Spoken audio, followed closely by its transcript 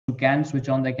can switch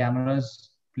on their cameras,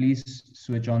 please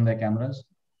switch on their cameras,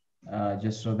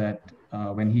 just so that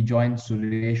when he joins,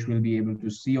 Suresh will be able to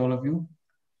see all of you.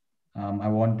 I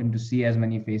want him to see as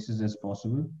many faces as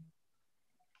possible.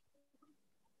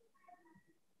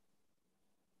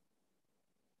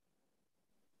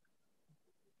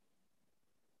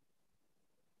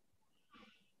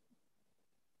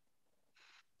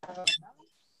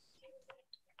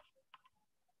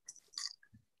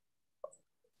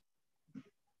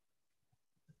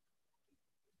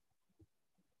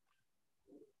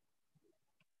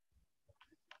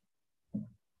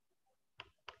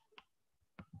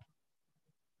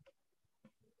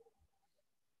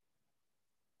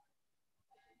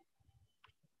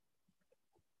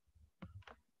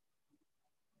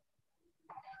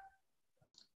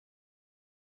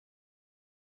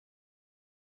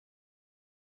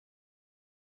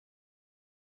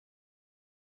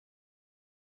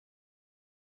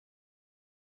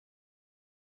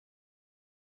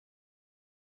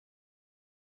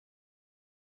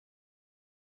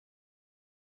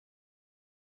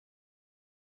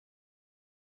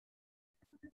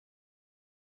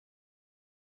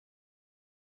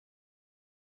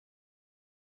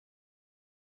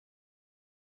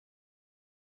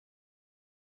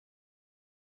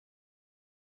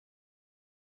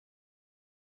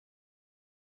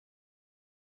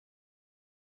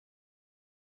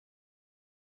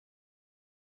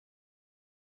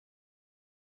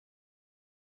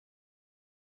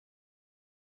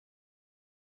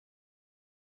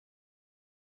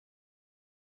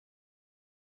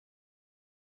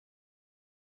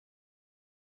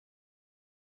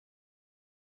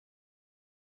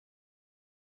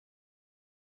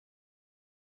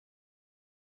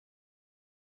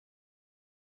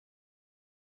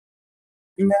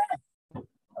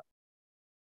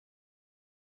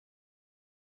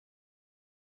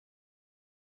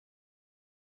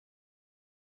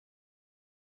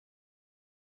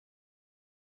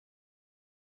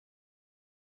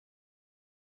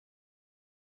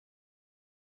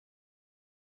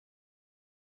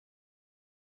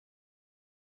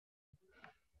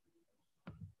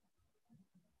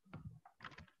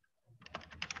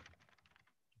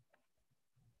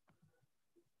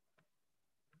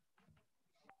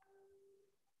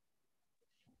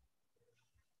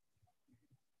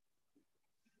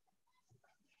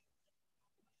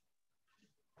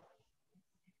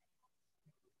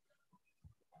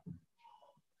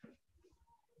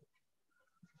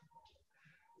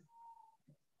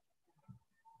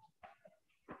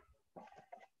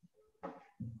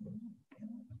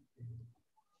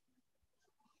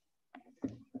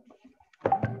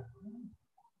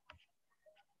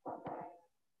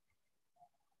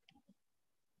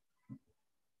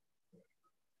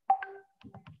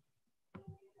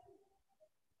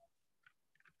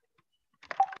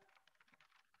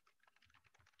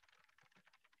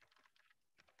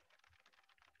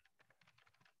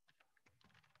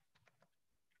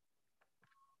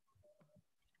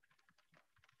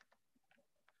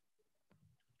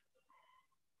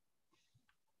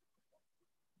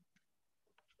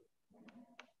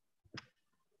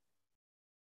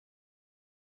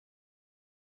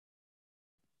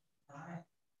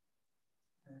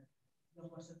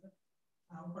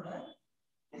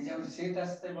 त्याच्यावर seat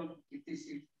असते बघ किती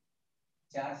seat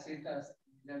 4 seat असते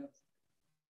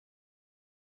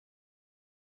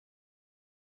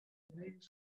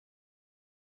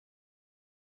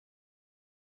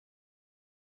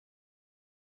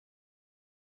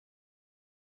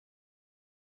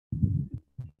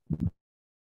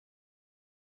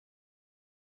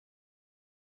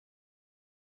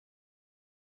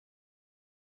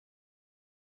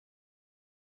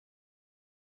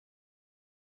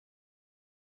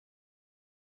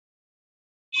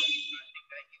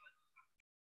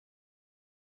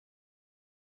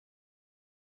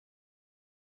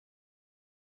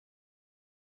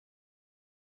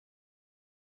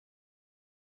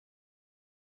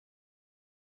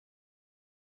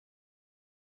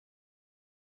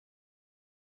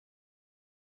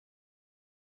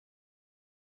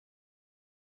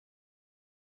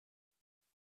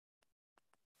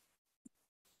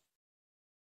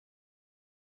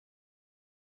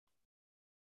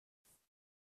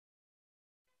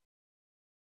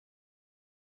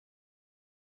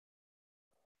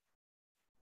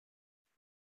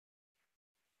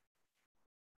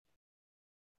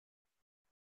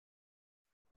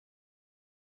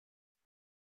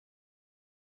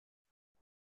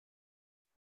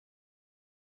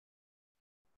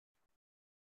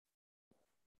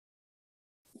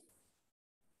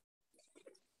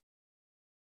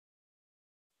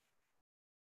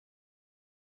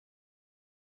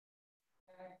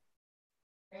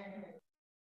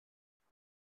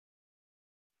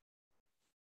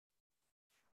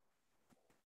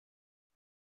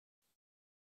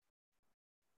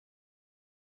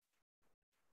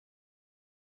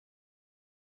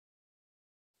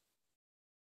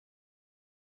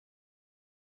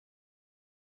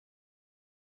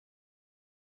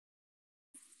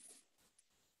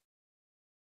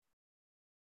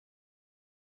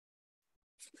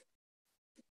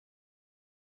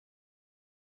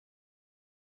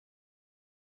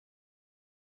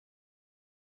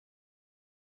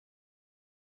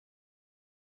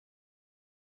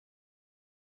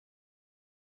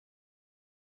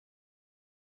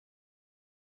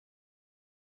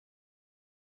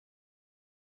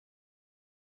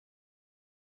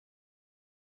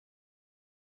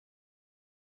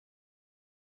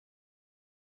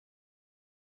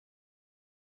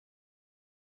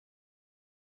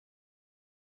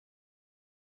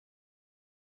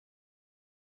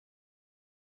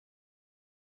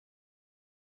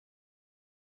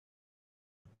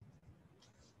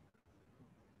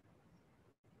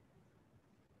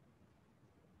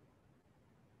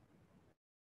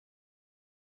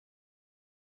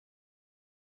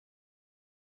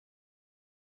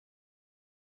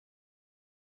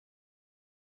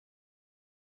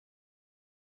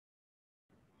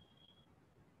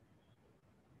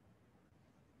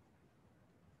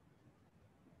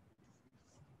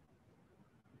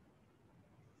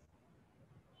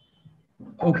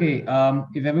Okay,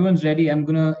 if everyone's ready, I'm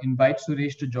gonna invite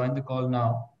Suresh to join the call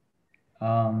now.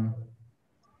 Um,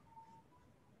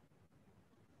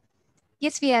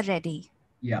 Yes, we are ready.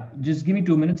 yeah, just give me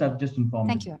 2 minutes. I've just informed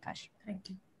Thank him. you, Akash. Thank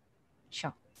you.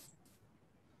 Sure.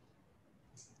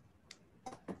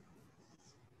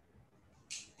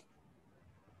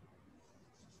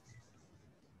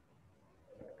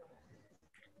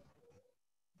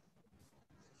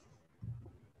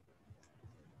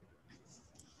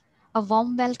 A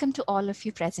warm welcome to all of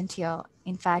you present here.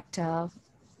 In fact,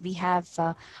 we have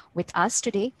with us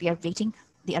today, we are waiting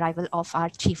the arrival of our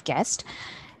chief guest,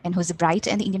 and who's a bright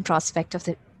and Indian prospect of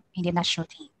the Indian national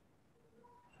team.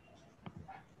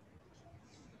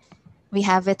 We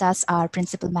have with us our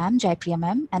principal ma'am, Jaipriya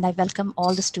ma'am, and I welcome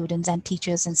all the students and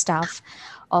teachers and staff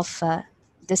of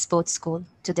this sports school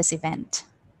to this event.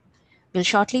 We'll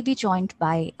shortly be joined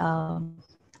by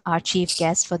our chief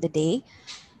guest for the day,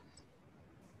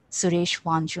 Suresh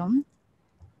Wangjam.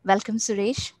 Welcome,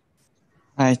 Suresh.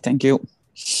 Hi, thank you.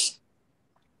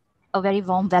 A very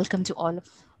warm welcome to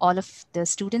all of the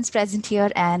students present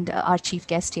here and our chief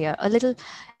guest here.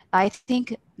 I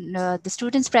think the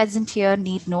students present here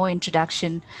need no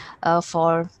introduction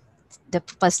for the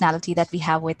personality that we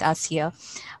have with us here.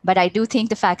 But I do think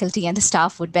the faculty and the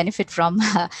staff would benefit from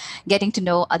getting to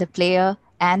know other player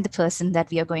and the person that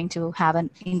we are going to have an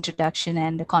introduction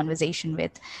and a conversation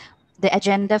with. The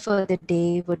agenda for the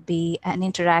day would be an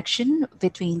interaction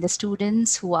between the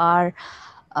students who are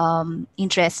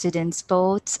interested in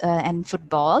sports and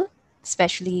football,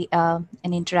 especially an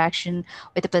interaction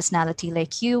with a personality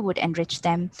like you would enrich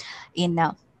them in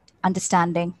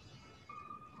understanding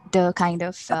the kind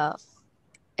of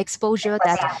exposure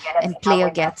that a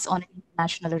player gets on an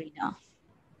international arena.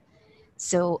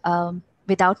 So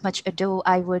without much ado,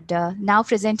 I would now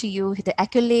present to you the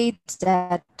accolades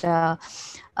that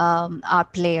our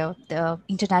player, the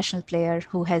international player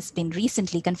who has been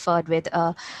recently conferred with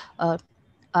a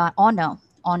honor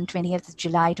on 20th of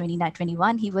July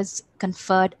 2021. He was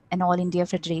conferred an All India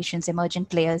Federation's Emerging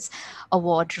Players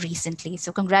Award recently.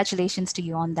 So congratulations to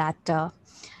you on that,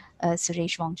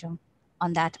 Suresh Wangjam,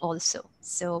 on that also.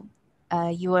 So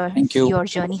Thank you. your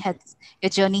journey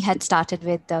had started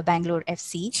with Bangalore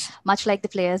FC, much like the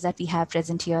players that we have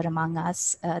present here among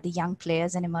us, the young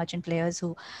players and emerging players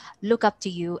who look up to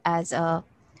you as an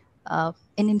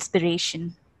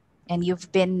inspiration, and you've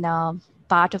been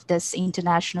part of this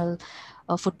international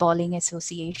footballing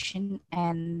association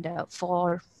and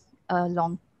for a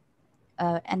long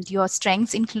and your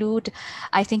strengths include,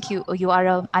 I think you are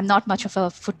a, I'm not much of a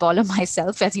footballer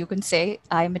myself, as you can say.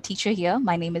 I'm a teacher here.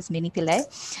 My name is Mini Pillai,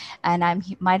 and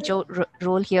my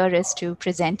role here is to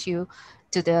present you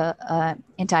to the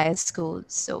entire school.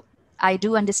 So I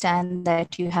do understand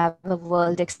that you have a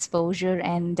world exposure,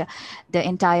 and the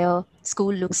entire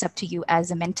school looks up to you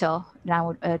as a mentor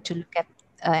now to look at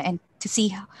and to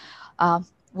see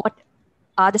what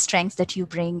are the strengths that you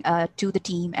bring to the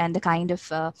team and the kind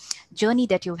of journey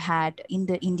that you've had in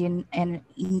the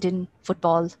Indian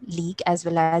football league as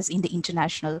well as in the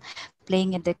international,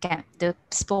 playing at the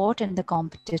sport and the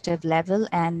competitive level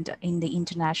and in the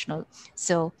international.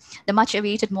 So the much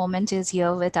awaited moment is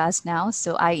here with us now.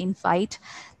 So I invite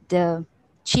the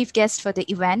chief guest for the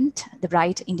event, the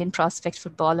bright Indian prospect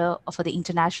footballer for the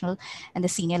international and the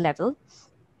senior level,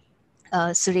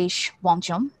 Suresh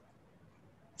Wangjam.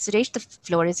 Suresh, the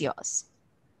floor is yours.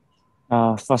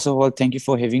 First of all, thank you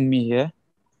for having me here.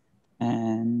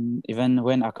 And even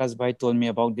when Akash Bhai told me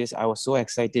about this, I was so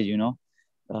excited,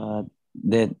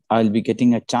 that I'll be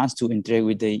getting a chance to interact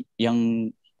with a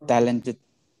young, talented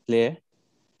player.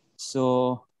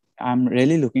 So I'm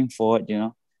really looking forward,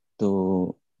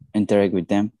 to interact with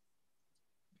them.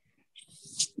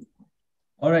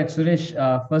 All right, Suresh,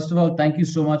 first of all, thank you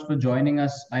so much for joining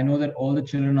us. I know that all the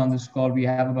children on this call, we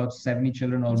have about 70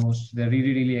 children almost. They're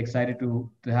really, really excited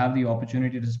to have the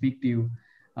opportunity to speak to you.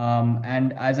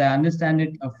 And as I understand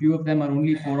it, a few of them are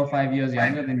only 4 or 5 years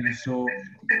younger than you. So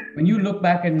when you look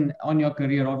back on your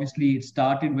career, obviously it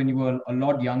started when you were a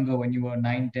lot younger, when you were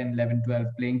 9, 10, 11, 12,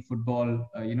 playing football,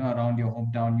 around your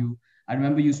hometown. I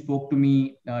remember you spoke to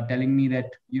me telling me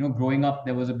that, growing up,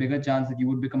 there was a bigger chance that you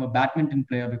would become a badminton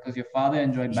player because your father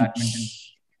enjoyed badminton.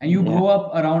 And you grow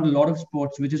up around a lot of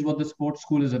sports, which is what the sports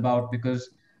school is about, because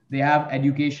they have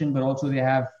education, but also they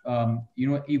have,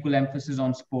 equal emphasis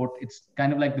on sport. It's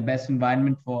kind of like the best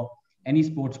environment for any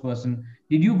sports person.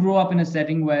 Did you grow up in a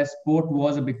setting where sport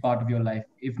was a big part of your life?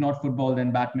 If not football,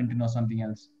 then badminton or something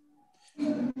else?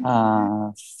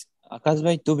 Akash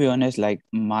bhai, to be honest, like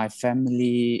my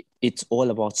family, it's all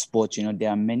about sports. There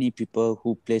are many people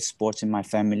who play sports in my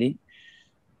family.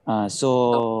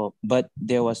 But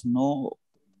there was no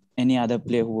any other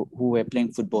player who were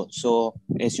playing football. So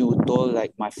as you told,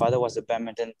 like my father was a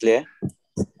badminton player.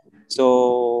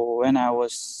 So when I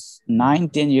was 9,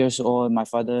 10 years old, my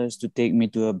father used to take me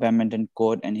to a badminton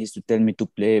court and he used to tell me to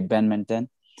play badminton.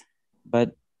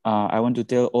 But I want to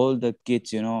tell all the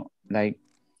kids,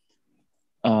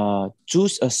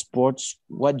 choose a sports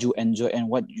what you enjoy and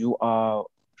what you are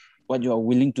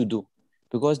willing to do.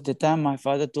 Because the time my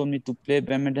father told me to play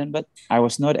badminton, but I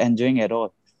was not enjoying at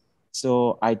all.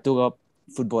 So I took up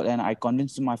football and I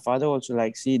convinced my father also,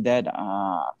 like, see that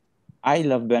I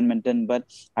love badminton, but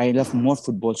I love more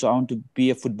football. So I want to be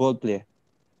a football player.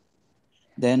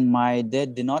 Then my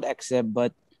dad did not accept,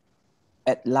 but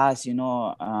at last,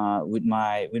 with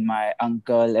my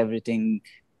uncle, everything,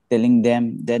 telling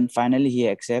them, then finally he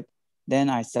accept. Then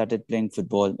I started playing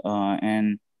football,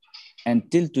 and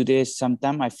till today,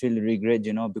 sometimes I feel regret,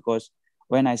 because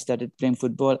when I started playing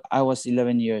football, I was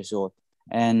 11 years old,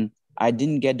 and I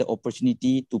didn't get the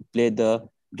opportunity to play the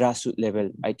grassroots level.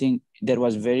 I think that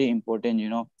was very important,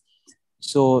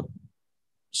 So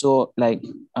like,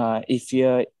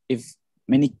 if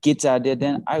many kids are there,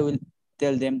 then I will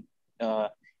tell them,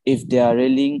 if they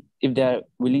are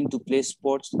willing to play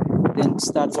sports, then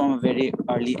start from a very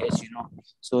early age,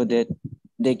 so that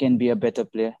they can be a better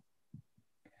player.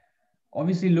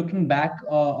 Obviously, looking back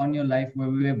on your life,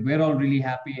 we're all really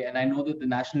happy, and I know that the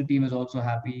national team is also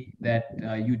happy that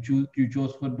you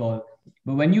chose football.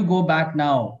 But when you go back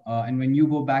now, and when you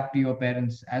go back to your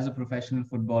parents as a professional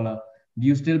footballer, do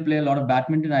you still play a lot of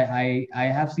badminton? I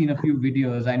have seen a few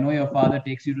videos. I know your father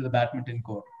takes you to the badminton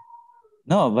court.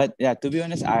 No, but yeah, to be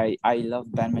honest, I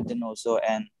love badminton also,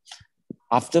 and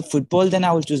after football, then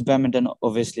I will choose badminton,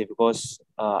 obviously, because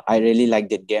I really like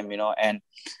that game, and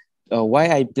why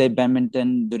I play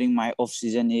badminton during my off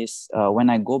season is, when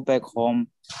I go back home,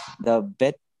 the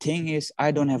bad thing is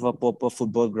I don't have a proper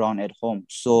football ground at home.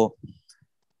 So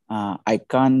I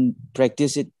can't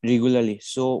practice it regularly.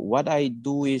 So what I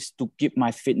do is, to keep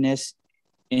my fitness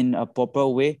in a proper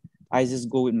way, I just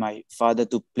go with my father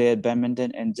to play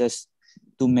badminton and just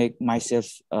to make myself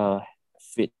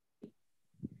fit.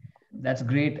 That's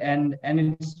great, and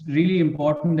it's really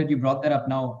important that you brought that up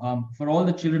now. For all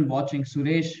the children watching,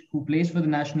 Suresh, who plays for the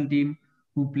national team,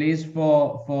 who plays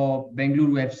for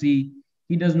Bengaluru FC,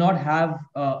 he does not have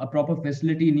a proper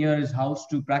facility near his house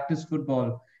to practice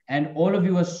football. And all of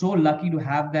you are so lucky to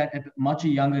have that at much a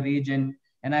younger age. And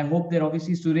I hope that,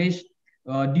 obviously, Suresh,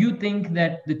 do you think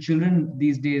that the children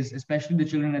these days, especially the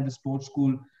children at the sports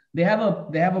school, they have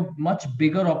a much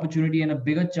bigger opportunity and a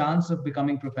bigger chance of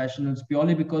becoming professionals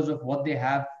purely because of what they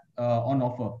have on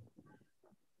offer?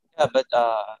 Yeah, but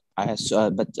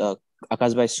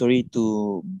Akash bhai, sorry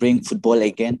to bring football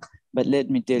again, but let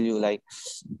me tell you, like,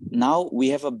 now we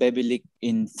have a baby league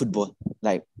in football.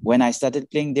 Like, when I started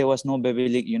playing, there was no baby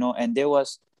league, and there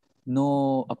was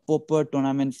no a proper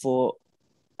tournament for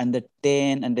under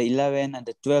 10, under 11,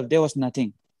 under 12. There was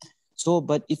nothing. So,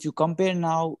 but if you compare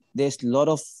now, there's a lot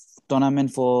of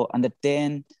tournament for under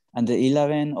 10, under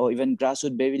 11, or even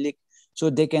grassroots baby league. So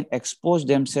they can expose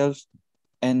themselves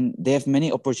and they have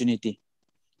many opportunity.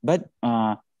 But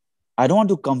I don't want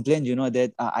to complain,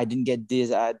 that I didn't get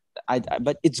this,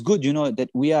 but it's good, that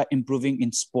we are improving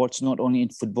in sports, not only in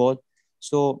football.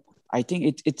 So I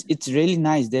think it's really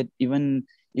nice that even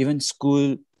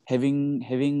school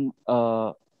having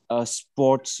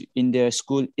sports in their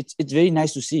school. It's very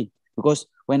nice to see, because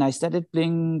when I started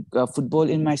playing football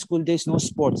in my school, there's no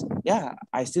sports. Yeah,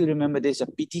 I still remember there's a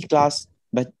PT class,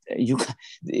 but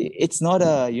it's not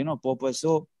a proper.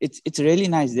 So it's really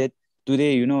nice that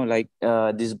today, like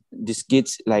these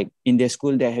kids, like in their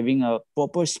school, they're having a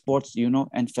proper sports,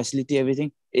 and facility,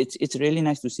 everything. It's really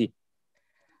nice to see.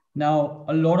 Now,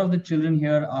 a lot of the children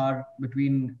here are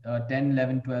between 10,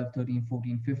 11, 12, 13,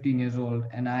 14, 15 years old.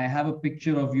 And I have a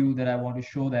picture of you that I want to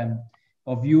show them,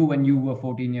 of you when you were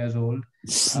 14 years old,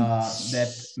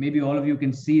 that maybe all of you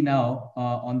can see now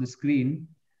on the screen.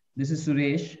 This is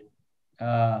Suresh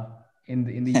in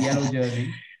the yellow jersey.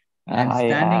 And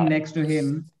standing next to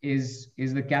him is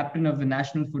the captain of the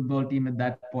national football team at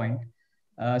that point.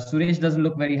 Suresh doesn't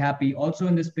look very happy. Also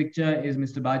in this picture is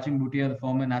Mr. Baching Bhutia, the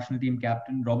former national team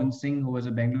captain, Robin Singh, who was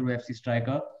a Bengaluru FC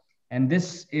striker. And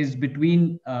this is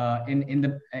between, in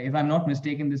the, if I'm not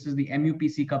mistaken, this is the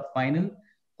MUPC Cup final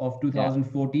of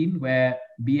 2014, where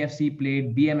BFC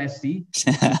played BMSC,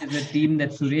 which is a team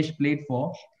that Suresh played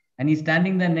for. And he's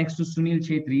standing there next to Sunil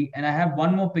Chetri. And I have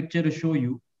one more picture to show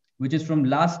you, which is from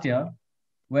last year,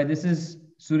 where this is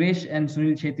Suresh and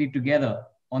Sunil Chetri together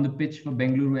on the pitch for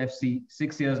Bengaluru FC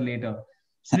 6 years later.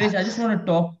 Suresh, I just want to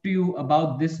talk to you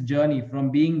about this journey from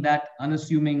being that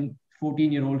unassuming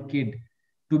 14-year-old kid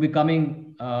to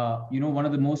becoming, one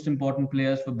of the most important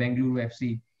players for Bengaluru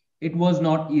FC. It was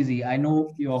not easy. I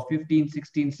know you're 15,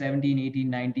 16, 17, 18,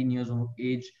 19 years of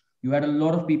age. You had a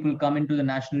lot of people come into the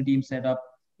national team setup,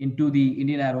 into the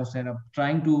Indian Arrow setup,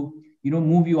 trying to,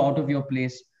 move you out of your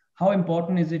place. How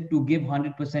important is it to give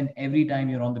 100% every time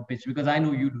you're on the pitch? Because I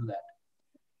know you do that.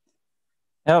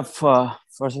 Yeah,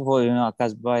 first of all,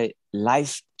 Akash bhai,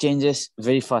 life changes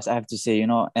very fast, I have to say,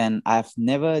 and I've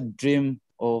never dreamed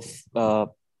playing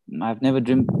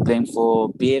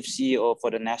for BFC or for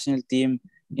the national team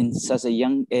in such a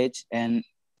young age, and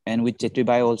with Chetri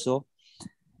bhai also.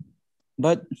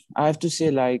 But I have to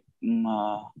say,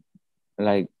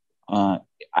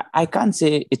 I can't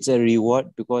say it's a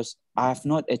reward, because I have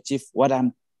not achieved what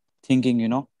I'm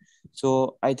thinking.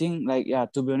 So I think,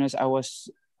 to be honest, I was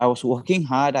working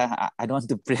hard. I don't want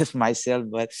to praise myself,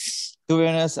 but to be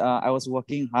honest, I was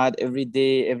working hard every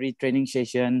day, every training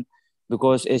session,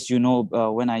 because as you know,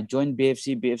 when I joined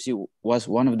BFC was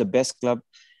one of the best club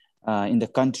in the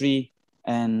country,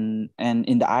 and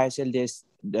in the ISL,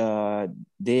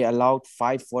 they allowed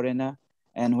 5 foreigner,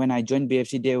 and when I joined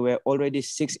BFC, there were already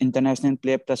 6 international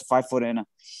players plus 5 foreigner.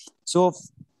 So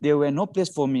there were no place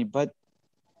for me, but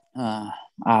I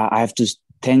have to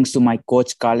thanks to my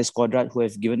coach Carles Quadrat, who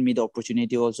have given me the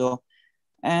opportunity also,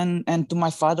 and to my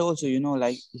father also.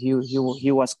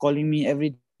 He was calling me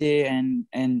every day,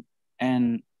 and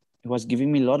he was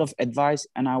giving me a lot of advice,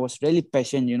 and I was really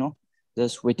patient,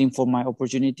 just waiting for my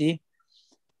opportunity.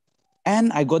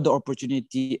 And I got the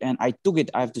opportunity, and I took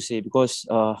it, I have to say, because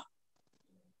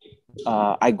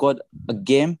I got a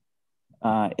game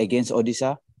against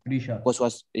Odisha. Coach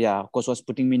was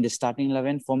putting me in the starting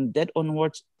 11. From that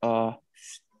onwards,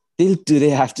 till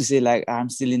today, I have to say, I'm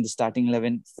still in the starting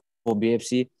 11 for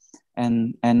BFC,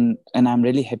 and I'm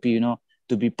really happy,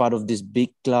 to be part of this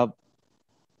big club.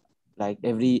 Like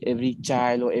every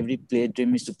child or every player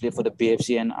dream is to play for the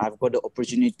BFC, and I've got the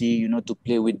opportunity, to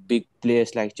play with big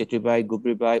players like Chetri bhai,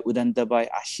 Gubri bhai, Udanta bhai,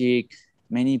 Ashik,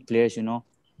 many players,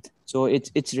 So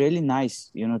it's really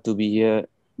nice, to be here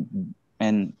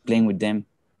and playing with them.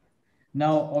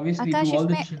 Now, obviously, Akash, to all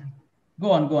the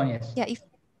go on, yes.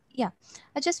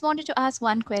 I just wanted to ask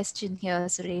one question here,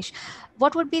 Suresh.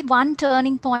 What would be one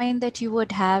turning point that you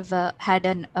would have had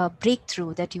a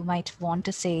breakthrough that you might want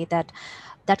to say that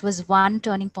was one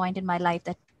turning point in my life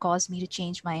that caused me to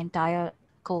change my entire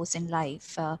course in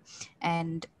life,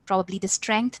 and probably the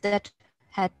strength that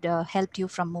had helped you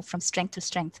move from strength to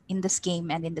strength in this game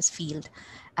and in this field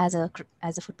as a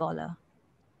footballer?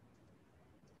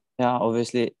 Yeah,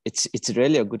 obviously it's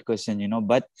really a good question,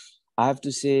 but I have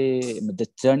to say the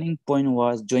turning point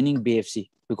was joining BFC,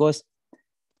 because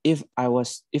if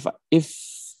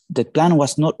the plan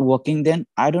was not working, then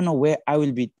I don't know where I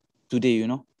will be today,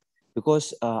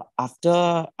 because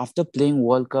after playing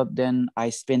World Cup, then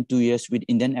I spent 2 years with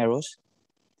Indian Arrows.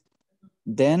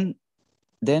 Then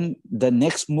the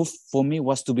next move for me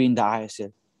was to be in the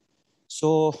ISL.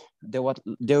 So there were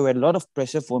a lot of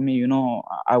pressure for me,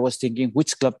 I was thinking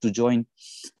which club to join.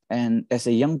 And as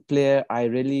a young player, I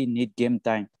really need game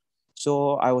time.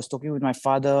 So I was talking with my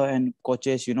father and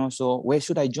coaches, so where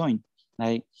should I join?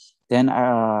 Then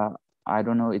I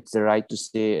don't know, it's the right to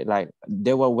say, like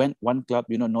there were one club,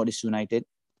 Northeast United.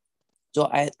 So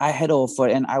I had an offer,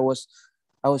 and I was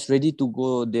ready to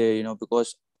go there,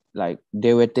 because like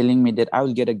they were telling me that I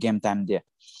will get a game time there.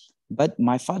 But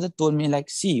my father told me, like,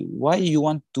 see, why you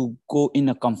want to go in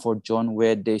a comfort zone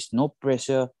where there's no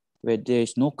pressure, where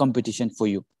there's no competition for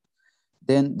you?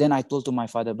 Then I told to my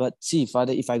father, but see,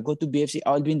 father, if I go to BFC,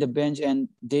 I'll be in the bench, and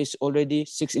there's already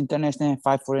 6 international and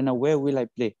 5 foreigner. Where will I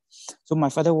play? So my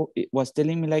father was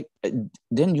telling me, like,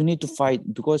 then you need to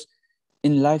fight, because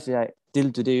in life,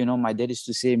 till today, my dad used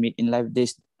to say me, in life,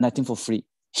 there's nothing for free.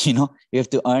 You have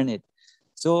to earn it.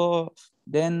 So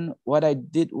then what I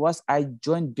did was I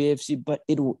joined BFC, but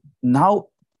now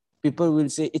people will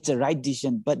say it's a right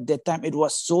decision. But that time it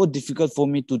was so difficult for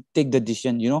me to take the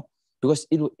decision, because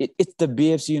it's the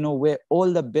BFC, where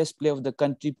all the best players of the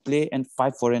country play, and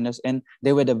 5 foreigners, and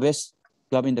they were the best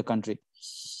club in the country.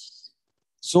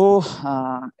 So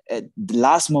at the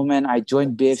last moment, I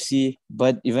joined BFC,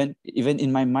 but even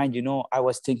in my mind, I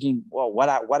was thinking, wow,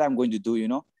 what I'm going to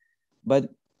do, But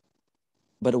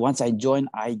once I joined,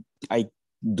 I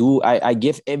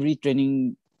gave every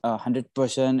training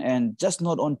 100%, and just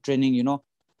not on training,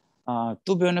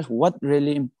 to be honest, what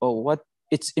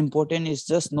it's important is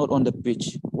just not on the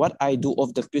pitch. What I do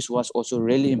off the pitch was also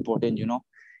really important,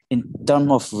 in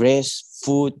terms of rest,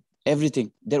 food,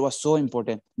 everything. That was so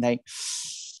important. Like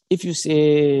if you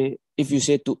say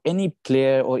to any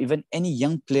player or even any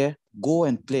young player, go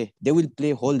and play, they will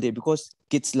play whole day, because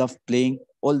kids love playing.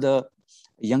 All the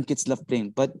young kids love playing.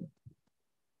 But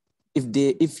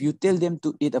if you tell them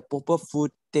to eat a proper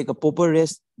food, take a proper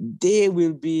rest, they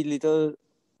will be little,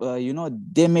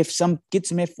 some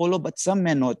kids may follow, but some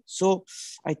may not. So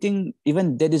I think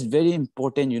even that is very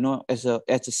important, as a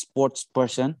sports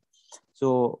person.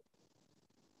 So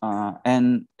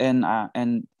and I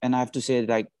have to say,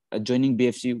 like, joining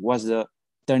BFC was the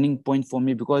turning point for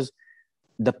me, because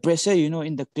the pressure,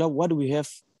 in the club, what we have,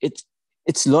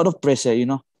 it's a lot of pressure,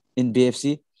 in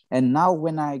BFC. And now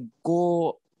when I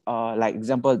go, like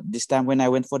example, this time when I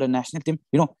went for the national team,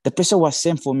 the pressure was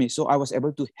same for me, so I was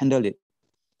able to handle it.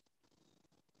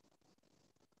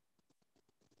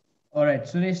 All right,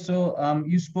 Suresh. So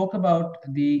you spoke about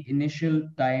the initial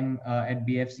time at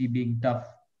BFC being tough.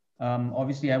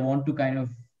 Obviously, I want to kind of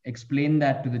explain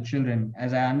that to the children.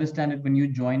 As I understand it, when you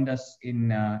joined us in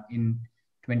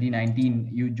 2019,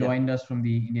 you joined us from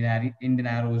the Indian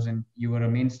Arrows, and you were a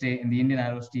mainstay in the Indian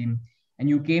Arrows team. And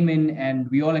you came in, and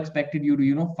we all expected you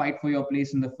to, fight for your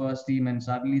place in the first team, and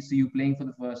suddenly see you playing for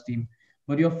the first team.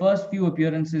 But your first few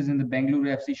appearances in the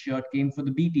Bengaluru FC shirt came for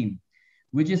the B team,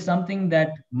 which is something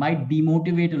that might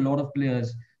demotivate a lot of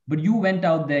players. But you went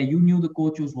out there, you knew the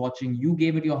coach was watching, you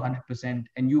gave it your 100%,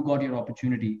 and you got your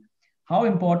opportunity. How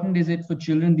important is it for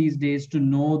children these days to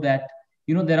know that,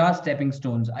 there are stepping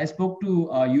stones? I spoke to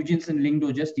Eugene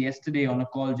Lingdo just yesterday on a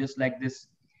call just like this.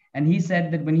 And he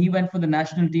said that when he went for the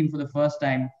national team for the first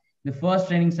time, the first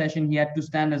training session, he had to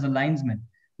stand as a linesman,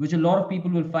 which a lot of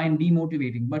people will find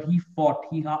demotivating. But he fought.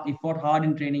 He fought hard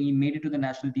in training. He made it to the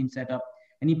national team setup,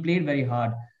 and he played very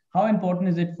hard. How important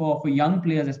is it for young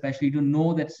players, especially, to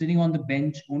know that sitting on the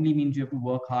bench only means you have to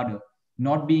work harder?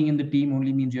 Not being in the team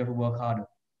only means you have to work harder.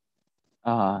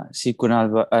 See,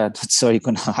 Kunal, sorry,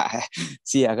 Kunal.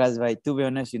 See, Akash, to be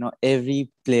honest, every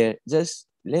player, just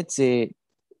let's say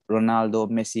Ronaldo,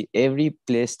 Messi, every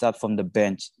player start from the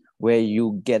bench, where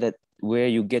you get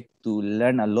to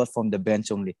learn a lot from the bench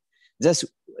only. Just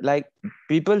like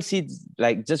people see,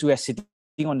 like just we are sitting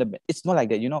on the bench. It's not like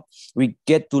that, we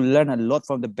get to learn a lot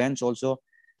from the bench also.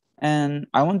 And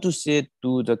I want to say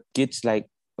to the kids, like,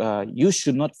 you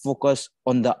should not focus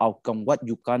on the outcome, what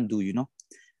you can't do,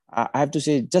 I have to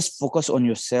say, just focus on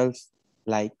yourself.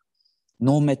 Like,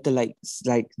 no matter, like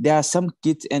there are some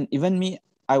kids, and even me,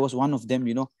 I was one of them,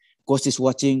 coach is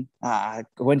watching.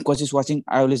 When coach is watching,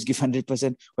 I always give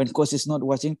 100%. When coach is not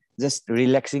watching, just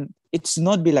relaxing. It's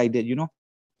not be like that,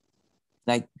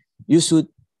 like you should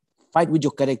fight with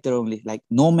your character only. Like,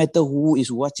 no matter who is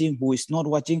watching, who is not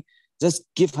watching, just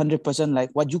give 100%, like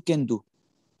what you can do.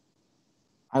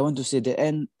 I want to say that.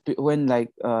 And when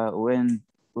like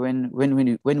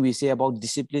when we say about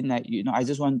discipline, like,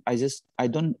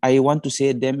 I want to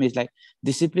say them is like,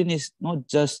 discipline is not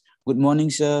just good morning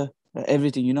sir,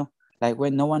 everything, like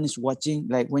when no one is watching,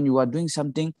 like when you are doing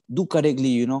something, do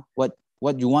correctly,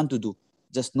 what you want to do.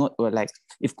 Just not like,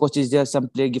 if coach is there, some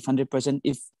player give 100%.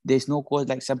 If there's no coach,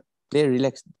 like some player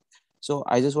relax. So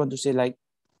I just want to say, like,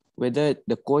 whether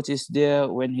the coach is there,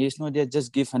 when he's not there,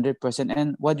 just give 100%.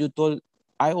 And what you told,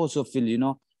 I also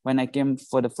feel, when I came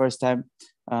for the first time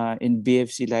in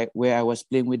BFC, like where I was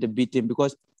playing with the B team,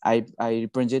 because I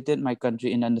represented my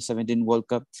country in under 17 World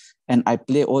Cup, and I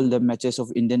play all the matches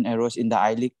of Indian Arrows in the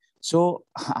I League. So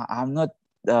I'm not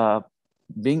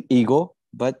being ego,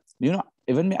 but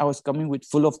even me, I was coming with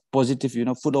full of positive,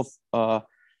 full of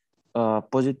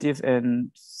positive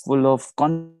and full of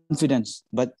confidence.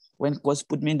 But when coach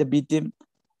put me in the B team,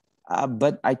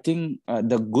 but I think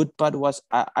the good part was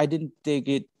I didn't take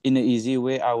it in an easy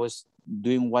way. I was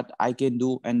doing what I can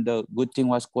do, and the good thing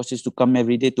was coach is to come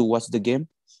every day to watch the game,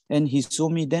 and he saw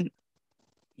me. Then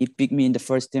he picked me in the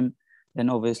first team. Then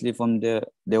obviously from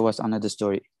there was another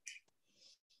story.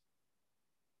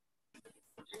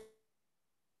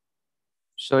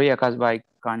 Sorry, Akash, but I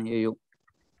can't hear you.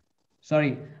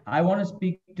 Sorry, I want to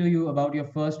speak to you about your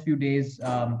first few days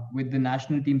with the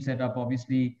national team setup.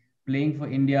 Obviously, playing for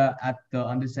India at the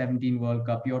Under 17 World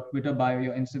Cup. Your Twitter bio,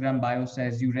 your Instagram bio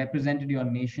says you represented your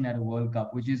nation at a World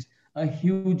Cup, which is a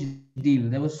huge deal.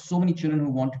 There were so many children who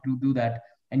wanted to do that,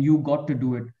 and you got to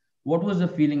do it. What was the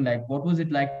feeling like? What was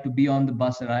it like to be on the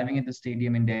bus arriving at the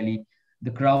stadium in Delhi?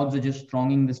 The crowds are just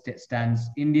thronging the stands.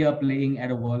 India playing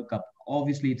at a World Cup.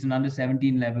 Obviously, it's an under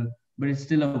 17 level, but it's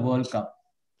still a World Cup.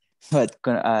 But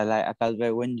like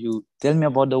Akash, when you tell me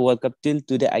about the World Cup till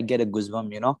today, I get a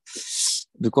goosebump,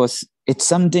 because it's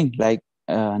something like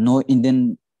no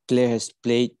Indian player has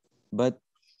played. But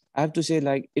I have to say,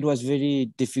 like, it was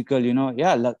very difficult,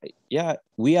 Yeah,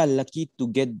 we are lucky to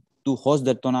get to host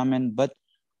the tournament, but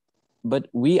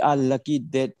we are lucky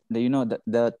that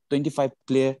the 25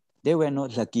 player, they were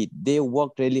not lucky. They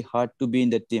worked really hard to be in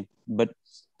the team, but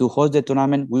to host the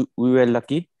tournament, we were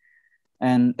lucky.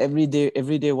 And every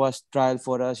day was trial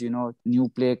for us, new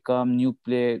play come, new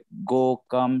play go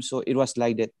come. So it was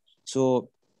like that. So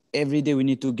every day we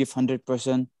need to give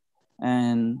 100%.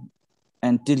 And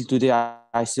until today,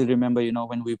 I still remember,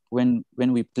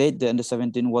 when we played the under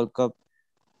 17 World Cup,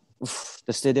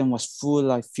 the stadium was full,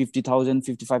 like 50,000,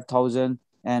 55,000.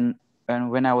 And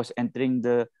when I was entering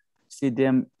the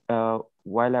stadium,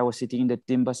 while I was sitting in the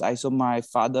team bus, I saw my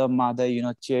father, mother,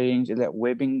 cheering, like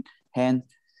waving hand.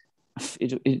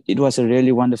 It was a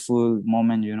really wonderful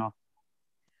moment,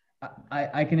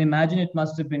 I can imagine it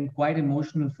must have been quite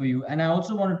emotional for you. And I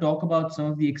also want to talk about some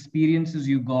of the experiences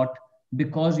you got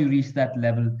because you reached that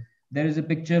level. There is a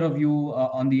picture of you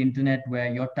on the internet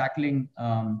where you're tackling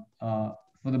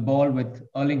for the ball with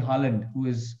Erling Haaland, who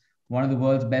is one of the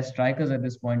world's best strikers at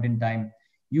this point in time.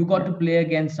 You got to play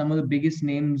against some of the biggest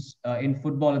names in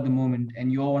football at the moment,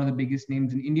 and you're one of the biggest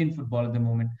names in Indian football at the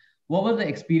moment. What were the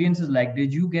experiences like?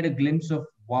 Did you get a glimpse of,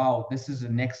 wow, this is the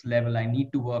next level? I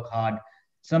need to work hard.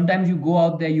 Sometimes you go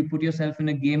out there, you put yourself in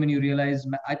a game and you realize,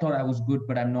 I thought I was good,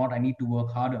 but I'm not. I need to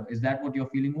work harder. Is that what your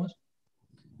feeling was?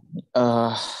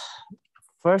 uh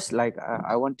First, like,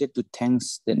 I wanted to thank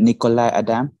Nikolai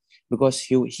Adam, because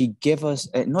he gave us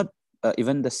not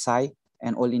even the SAI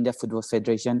and All India Football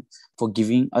Federation for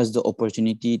giving us the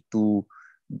opportunity to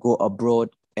go abroad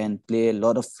and play a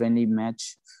lot of friendly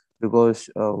match. Because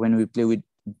when we play with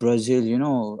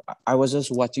Brazil, I was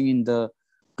just watching in the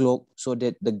clock so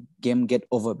that the game get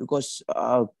over, because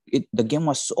the game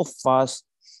was so fast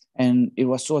and it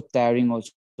was so tiring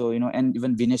also, and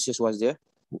even Vinicius was there.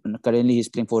 Currently he's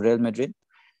playing for Real Madrid.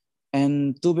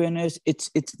 And to be honest,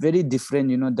 it's very different,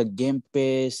 the game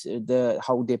pace, the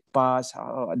how they pass,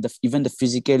 even the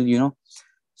physical,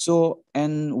 So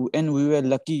and we were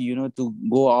lucky, to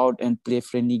go out and play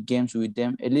friendly games with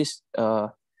them.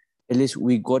 At least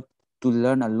we got to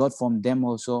learn a lot from them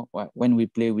also when we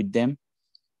play with them.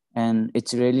 And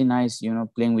it's really nice,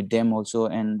 playing with them also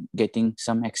and getting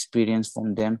some experience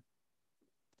from them.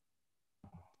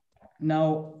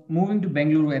 Now, moving to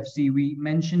Bengaluru FC, we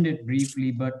mentioned it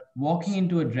briefly, but walking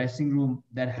into a dressing room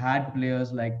that had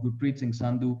players like Gurpreet Singh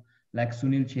Sandhu, like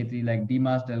Sunil Chetri, like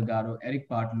Dimas Delgado, Eric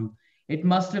Partlu, it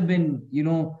must have been,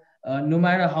 no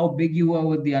matter how big you were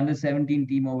with the under 17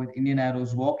 team or with Indian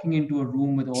Arrows, walking into a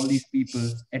room with all these people,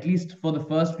 at least for the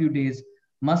first few days,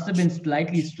 must have been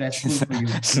slightly stressful for you.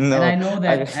 And No, I know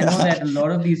that a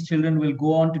lot of these children will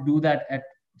go on to do that at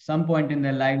some point in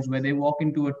their lives where they walk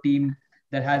into a team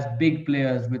that has big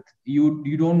players with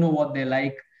you don't know what they're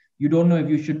like. You don't know if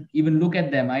you should even look at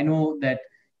them. I know that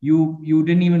you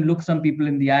didn't even look some people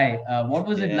in the eye. What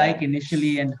was it yeah. like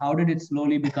initially, and how did it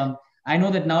slowly become? I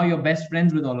know that now you're best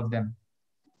friends with all of them.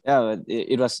 Yeah, but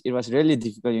it was really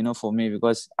difficult, for me,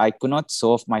 because I could not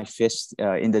show off my face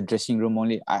in the dressing room.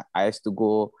 Only I used to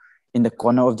go in the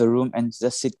corner of the room and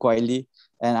just sit quietly.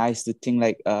 And I used to think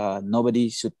like nobody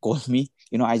should call me.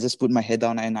 I just put my head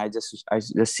down and I just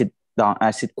sit down.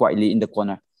 I sit quietly in the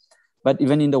corner. But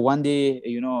even in the one day,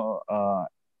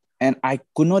 and I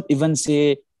could not even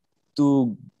say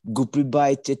to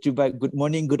Gupribai, Chetribai, good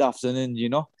morning, good afternoon,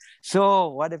 So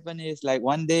what happened is like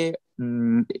one day,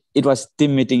 it was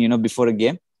team meeting, before a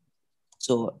game.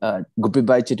 So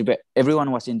Gupribai, Chetribai,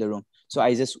 everyone was in the room. So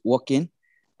I just walk in,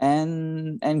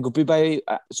 and Gupribai,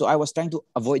 so I was trying to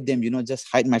avoid them, just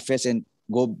hide my face and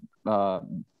go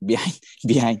behind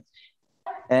behind.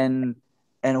 And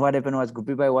what happened was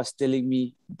Gupribai was telling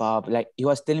me, Bab, like he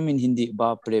was telling me in Hindi,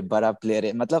 Bab re, bara player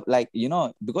hai. Matlab, like,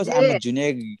 because I'm a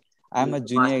junior guy.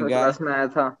 Class में आया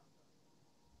था.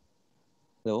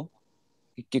 Hello?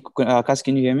 Akash,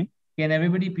 can you hear me? Can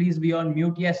everybody please be on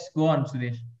mute? Yes, go on,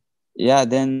 Suresh. Yeah,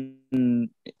 then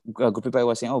Gupribai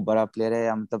was saying, oh, bara player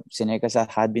hai, matlab senior ke saath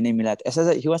haath bhi nahi mila.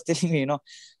 Aisa he was telling me,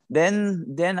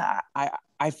 Then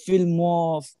I feel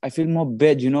more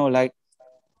bad, like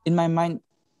in my mind,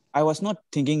 I was not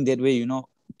thinking that way,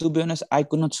 To be honest, I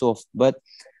could not solve, but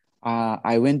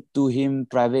I went to him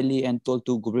privately and told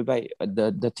to Gupribai,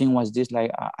 the thing was this,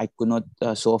 like I could not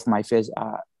solve my face.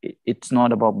 It's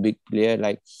not about big player.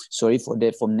 Like, sorry for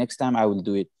that. From next time, I will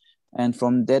do it. And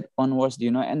from that onwards,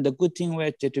 and the good thing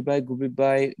where Chetribai,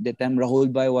 Gupribai, that time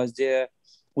Rahul Bhai was there,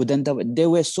 Udanta, they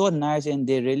were so nice and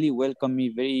they really welcomed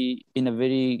me in a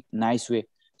very nice way.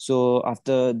 So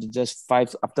after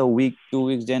after a week, 2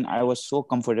 weeks, then I was so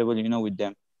comfortable, with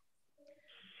them.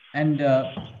 And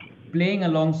playing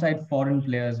alongside foreign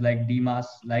players like Dimas,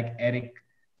 like Eric,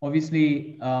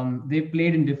 obviously they've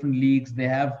played in different leagues. They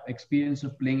have experience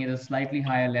of playing at a slightly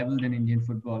higher level than Indian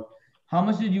football. How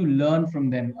much did you learn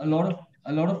from them? A lot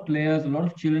of players, a lot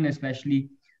of children especially,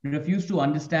 refuse to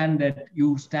understand that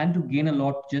you stand to gain a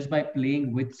lot just by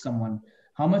playing with someone.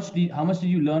 How much did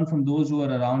you learn from those who are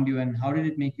around you, and how did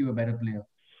it make you a better player?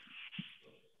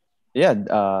 Yeah,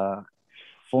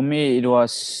 for me it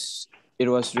was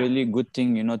really good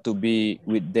thing, to be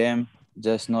with them.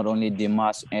 Just not only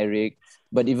Dimas, Eric,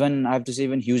 but even I have to say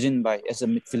even Husin by as a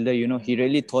midfielder, he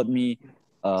really taught me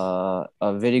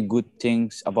very good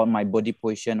things about my body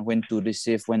position, when to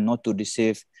receive, when not to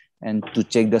receive, and to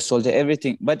check the soldier,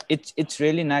 everything. But it's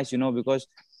really nice, because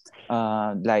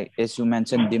like as you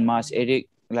mentioned, Dimas, Eric,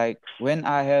 like when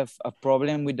I have a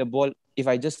problem with the ball, if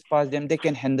I just pass them, they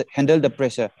can handle the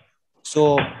pressure.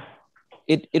 So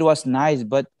it was nice,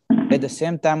 but at the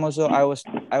same time also I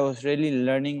was really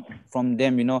learning from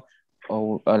them,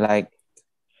 like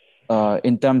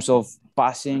in terms of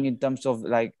passing, in terms of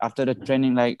like after the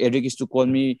training, like Eric used to call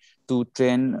me to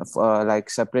train like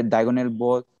separate diagonal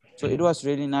ball. So it was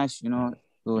really nice,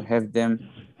 to have them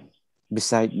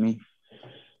beside me.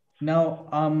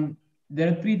 Now, there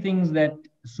are three things that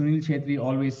Sunil Chetri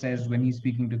always says when he's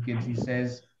speaking to kids. He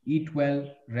says, eat well,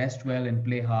 rest well, and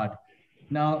play hard.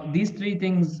 Now, these three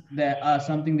things that are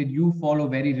something that you follow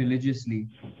very religiously.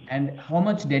 And how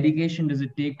much dedication does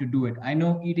it take to do it? I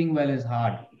know eating well is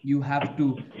hard. You have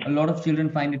to, a lot of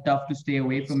children find it tough to stay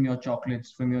away from your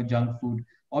chocolates, from your junk food.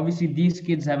 Obviously, these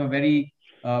kids have a very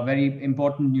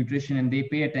important nutrition and they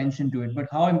pay attention to it. But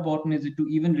how important is it to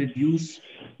even reduce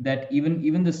that,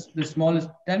 even the smallest?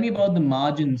 Tell me about the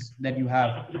margins that you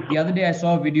have. The other day I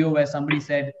saw a video where somebody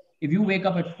said, if you wake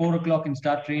up at 4 o'clock and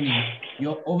start training,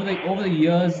 you're over the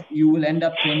years you will end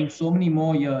up training so many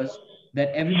more years that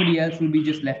everybody else will be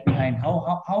just left behind.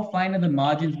 How fine are the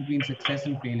margins between success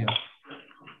and failure?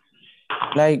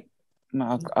 Like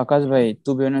Akash bhai,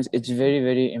 to be honest, it's very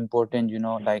very important,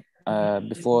 like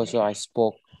before so I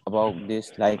spoke about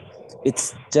this, like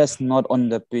it's just not on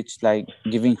the pitch like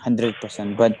giving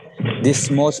 100%, but these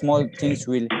small things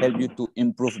will help you to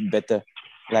improve better,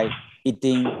 like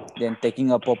eating, then taking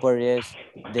a proper rest,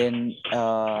 then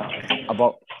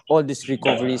about all these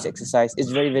recoveries exercise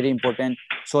is very very important,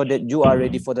 so that you are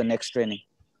ready for the next training.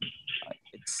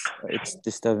 It's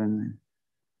disturbing, man.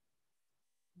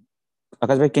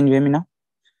 Akash bhai, can you hear me now?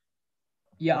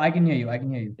 Yeah, I can hear you. I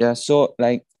can hear you. Yeah, so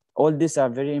like all these are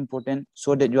very important,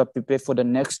 so that you are prepared for the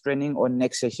next training or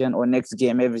next session or next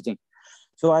game, everything.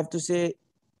 So I have to say,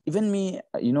 even me,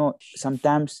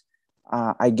 sometimes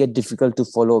I get difficult to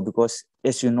follow, because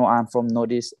as you know, I'm from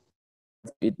Northeast,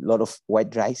 eat a lot of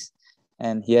white rice,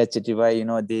 and here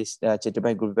Chetibai, this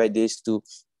Chetibai group by this too.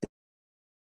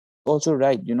 Also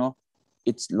right,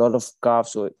 it's a lot of carbs,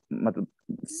 so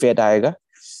fat aega.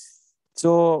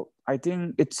 So I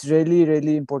think it's really,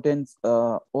 really important.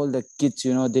 All the kids,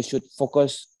 they should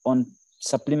focus on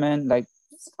supplement, like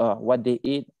what they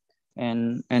eat,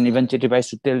 and even Chetibai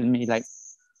should tell me like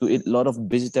to eat a lot of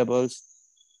vegetables,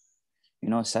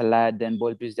 salad, then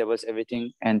boiled vegetables,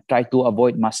 everything, and try to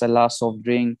avoid masala, soft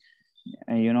drink,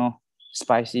 and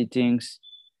spicy things,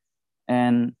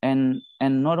 and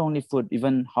not only food,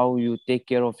 even how you take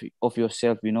care of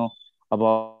yourself,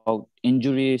 about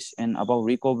injuries and about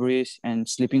recoveries and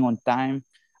sleeping on time.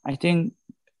 I think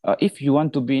if you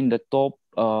want to be in the top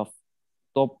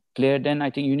player, then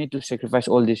I think you need to sacrifice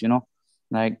all this,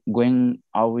 like going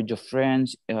out with your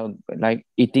friends, like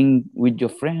eating with your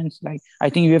friends. Like I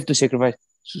think you have to sacrifice.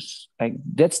 Like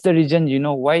that's the reason,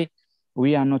 why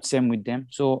we are not same with them.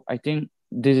 So I think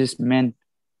this is meant.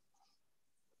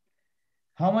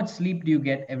 How much sleep do you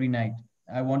get every night?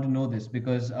 I want to know this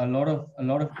because a lot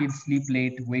of kids sleep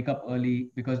late, wake up early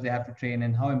because they have to train.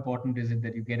 And how important is it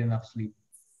that you get enough sleep?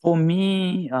 For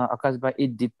me, Akasba,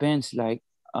 it depends. Like,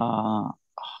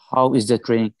 how is the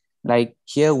training? Like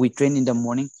here, we train in the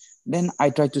morning. Then I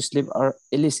try to sleep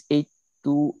at least 8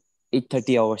 to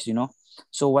 8:30 hours.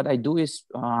 So what I do is,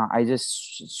 I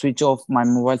just switch off my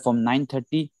mobile from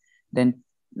 9:30. Then,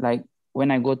 like when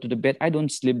I go to the bed, I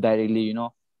don't sleep directly.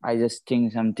 I just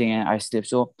think something and I sleep.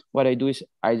 So what I do is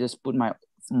I just put my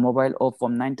mobile off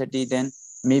from 9:30. Then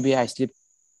maybe I sleep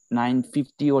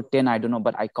 9:50 or 10, I don't know,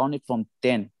 but I count it from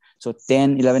 10. So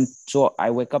 10, 11. So I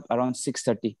wake up around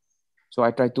 6:30. So I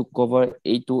try to cover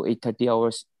 8 to 8:30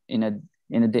 hours in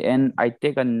a day. And I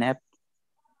take a nap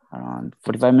around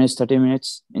 45 minutes, 30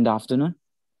 minutes in the afternoon.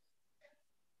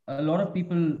 A lot of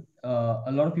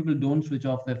people don't switch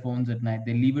off their phones at night.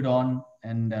 They leave it on,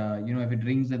 and if it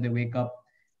rings, that they wake up.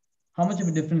 How much of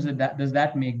a difference does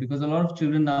that make? Because a lot of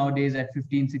children nowadays at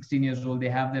 15, 16 years old, they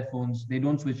have their phones. They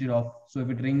don't switch it off. So if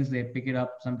it rings, they pick it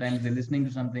up. Sometimes they're listening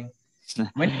to something.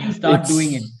 When did you start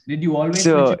doing it? Did you always switch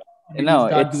So it off? Or did you no,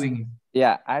 start doing it?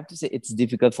 yeah, I have to say it's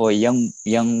difficult for young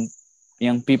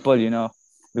people,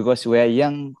 because we are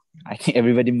young. I think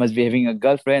everybody must be having a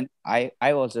girlfriend. I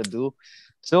also do.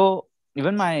 So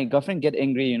even my girlfriend get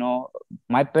angry,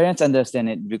 my parents understand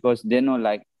it because they know,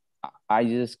 like, I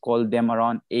just call them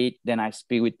around 8, then I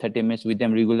speak with 30 minutes with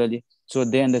them regularly. So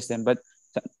they understand. But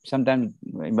sometimes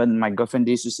when my girlfriend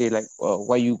used to say, like,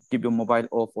 why you keep your mobile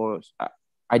off, or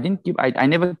I didn't keep, I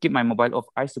never keep my mobile off.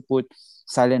 I used to put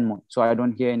silent mode so I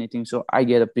don't hear anything. So I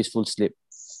get a peaceful sleep.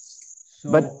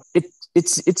 But So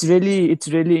it's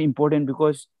really important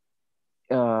because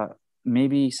uh,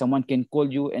 maybe someone can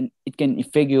call you and it can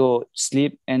affect your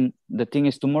sleep. And the thing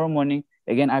is, tomorrow morning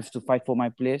again I have to fight for my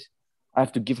place. I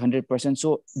have to give 100%.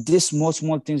 So these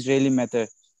small things really matter.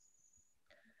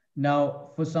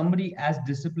 now, for somebody as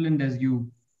disciplined as you,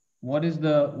 what is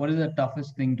the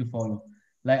toughest thing to follow?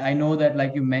 Like I know that,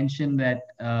 like you mentioned that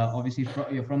obviously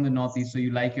you're from the northeast, so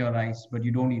you like your rice, but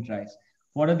you don't eat rice.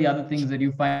 What are the other things that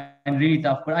you find really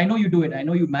tough? But I know you do it. I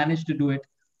know you managed to do it.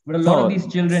 But a lot of these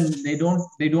No, children, they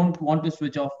don't want to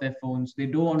switch off their phones. They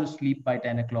don't want to sleep by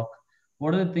 10 o'clock.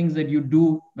 What are the things that you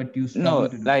do but you no, struggle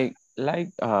to do?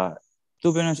 like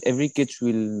to be honest, every kids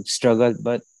will struggle,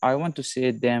 but I want to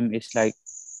say them, it's like,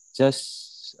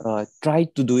 just try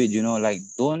to do it, like,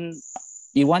 don't,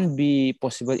 it won't be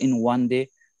possible in one day,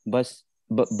 but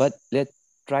let's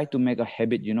try to make a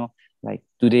habit, like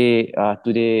today, uh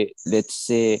let's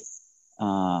say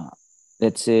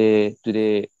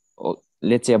today,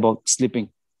 let's say about sleeping.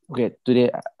 Okay, today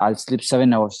I'll sleep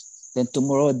 7 hours, then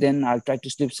tomorrow, then I'll try to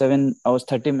sleep 7 hours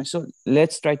 30 minutes. So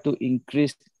let's try to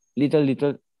increase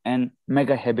little and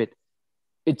make a habit.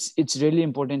 It's really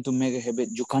important to make a habit.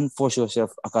 You can't force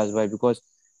yourself, Akash bhai, because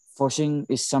forcing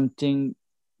is something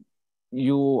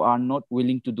you are not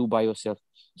willing to do by yourself.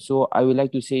 So I would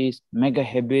like to say is make a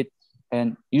habit,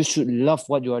 and you should love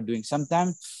what you are doing.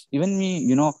 Sometimes even me,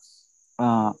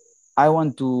 uh, I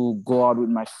want to go out with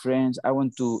my friends. I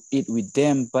want to eat with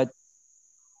them, but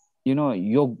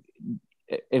your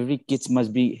every kids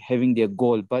must be having their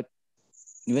goal. But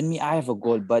even me, I have a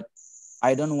goal, but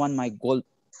I don't want my goal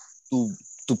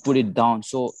to put it down.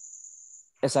 So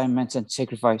as I mentioned,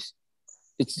 sacrifice.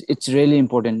 It's really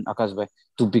important, Akash bhai,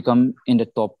 to become in the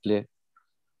top player.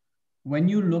 When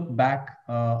you look back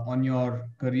on your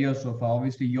career so far,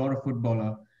 obviously you're a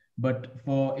footballer, but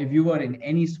for if you were in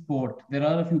any sport, there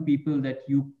are a few people that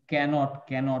you cannot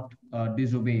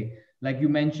disobey. Like you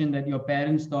mentioned that your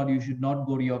parents thought you should not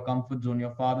go to your comfort zone.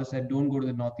 Your father said, "Don't go to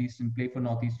the Northeast and play for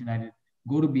Northeast United.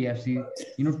 Go to BFC.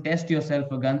 Test yourself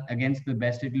against the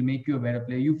best. It will make you a better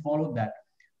player." You followed that.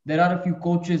 There are a few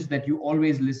coaches that you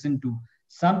always listen to.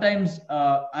 Sometimes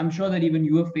I'm sure that even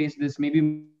you have faced this,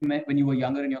 maybe when you were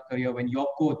younger in your career, when your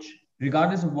coach,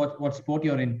 regardless of what sport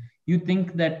you're in, you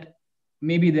think that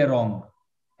maybe they're wrong.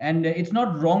 And it's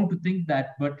not wrong to think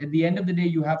that, but at the end of the day,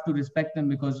 you have to respect them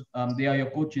because they are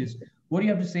your coaches. What do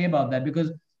you have to say about that?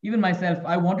 Because even myself,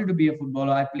 I wanted to be a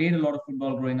footballer. I played a lot of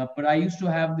football growing up, but I used to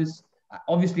have this.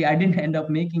 Obviously, I didn't end up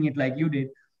making it like you did,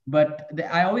 but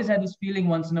I always had this feeling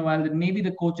once in a while that maybe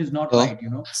the coach is not Hello, right.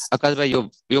 Akash bhai,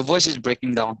 your voice is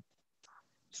breaking down.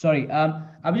 Sorry,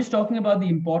 I was just talking about the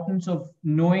importance of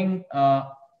knowing,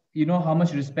 how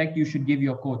much respect you should give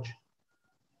your coach.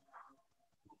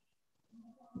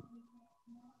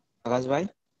 Akash bhai?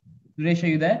 Suresh, are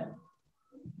you there?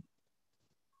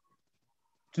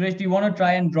 Suresh, do you want to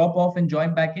try and drop off and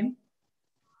join back in?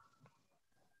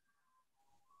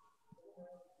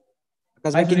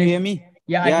 Akash Hi, bhai, can you Suresh. hear me?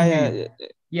 Yeah, I can hear you.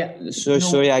 Yeah.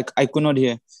 Sorry, I could not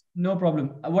hear. No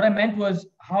problem. What I meant was,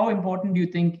 how important do you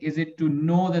think is it to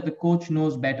know that the coach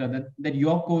knows better, that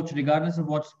your coach, regardless of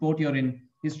what sport you're in,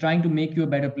 is trying to make you a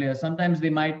better player? Sometimes they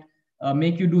might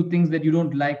make you do things that you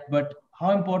don't like, but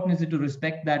how important is it to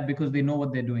respect that because they know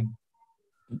what they're doing?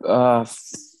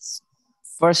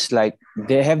 First, like,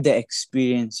 they have the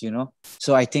experience,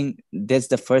 so I think that's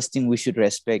the first thing we should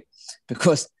respect,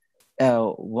 because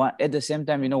at the same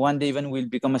time, one day even we'll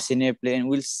become a senior player and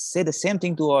we'll say the same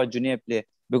thing to our junior player,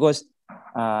 because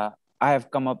I have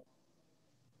come up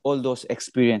all those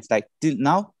experience, like till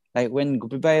now, like when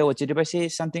Gupibai or Chiribai say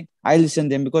something, I listen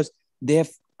them because they have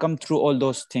come through all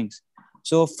those things.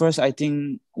 So first, I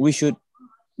think we should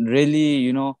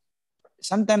really,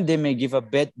 sometimes they may give a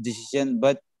bad decision,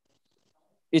 but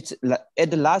it's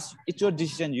at the last, it's your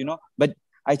decision, but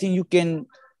I think you can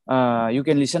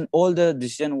listen all the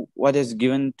decision what is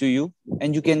given to you,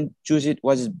 and you can choose it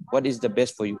what is the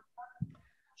best for you.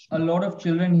 A lot of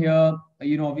children here,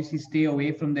 obviously stay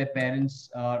away from their parents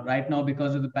right now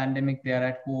because of the pandemic. They are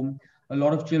at home. A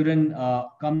lot of children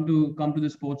come to the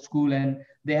sports school, and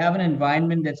they have an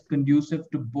environment that's conducive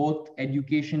to both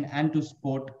education and to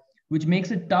sport, which makes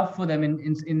it tough for them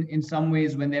in some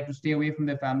ways when they have to stay away from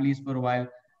their families for a while.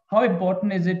 How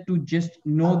important is it to just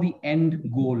know the end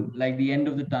goal, like the end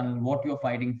of the tunnel, what you're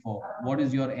fighting for, what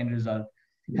is your end result?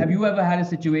 Have you ever had a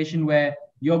situation where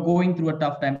you're going through a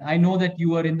tough time? I know that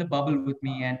you were in the bubble with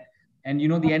me, and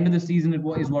the end of the season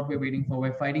is what we're waiting for.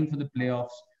 We're fighting for the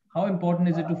playoffs. How important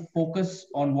is it to focus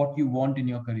on what you want in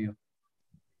your career?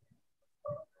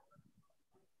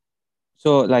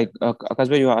 So, like,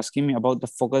 Akashbhai, you are asking me about the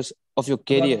focus of your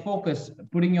career. About focus,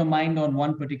 putting your mind on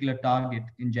one particular target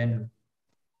in general.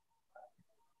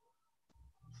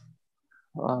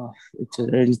 It's a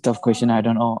really tough question. I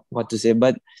don't know what to say,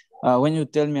 but when you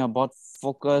tell me about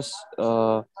focus,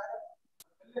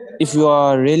 if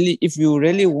you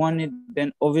really want it,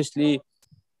 then obviously,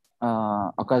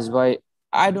 Akashbhai,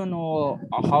 I don't know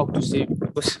how to say,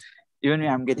 because even me,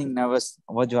 I'm getting nervous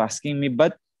what you're asking me.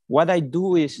 But what I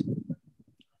do is,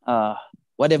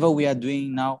 whatever we are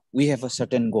doing now, we have a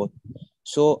certain goal.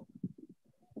 So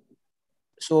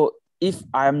if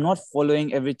I'm not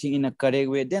following everything in a correct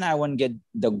way, then I won't get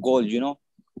the goal,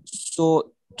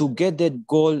 So to get that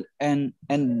goal, and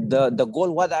the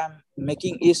goal what I'm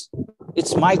making is,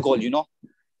 it's my goal,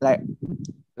 like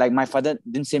my father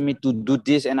didn't say me to do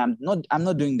this, and I'm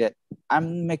not doing that.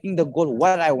 I'm making the goal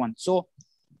what I want. So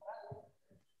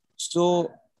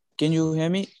can you hear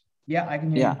me? Yeah, I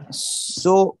can hear you.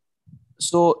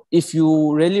 So if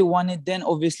you really want it, then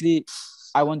obviously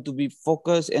I want to be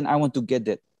focused and I want to get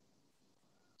that.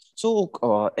 So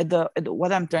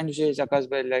what I'm trying to say is, Akash,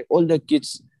 like, all the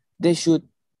kids, they should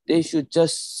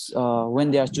just when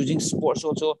they are choosing sports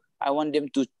also, I want them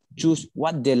to choose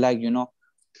what they like,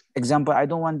 Example, I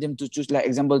don't want them to choose, like,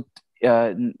 example,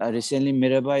 recently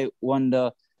Mirabai won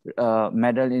the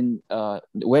medal in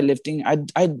weightlifting.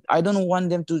 I don't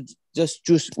want them to just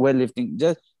choose weightlifting.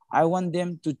 Just I want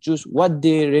them to choose what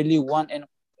they really want,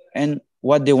 and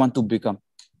what they want to become.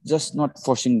 Just not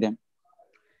forcing them.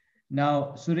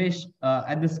 Now, Suresh,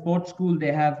 at the sports school,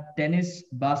 they have tennis,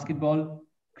 basketball,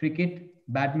 cricket,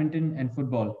 badminton, and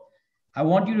football. I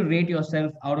want you to rate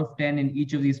yourself out of 10 in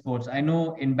each of these sports. I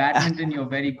know in badminton you're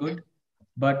very good,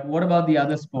 but what about the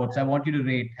other sports? I want you to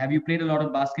rate. Have you played a lot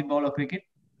of basketball or cricket?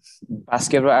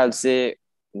 Basketball, I'll say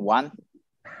 1.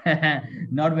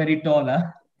 Not very tall,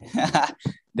 huh?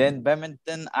 Then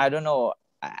badminton, I don't know.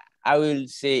 I will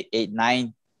say 8,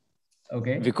 9.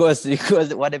 Okay. Because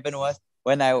what happened was,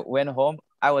 when I went home,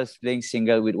 I was playing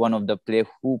single with one of the players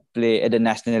who play at the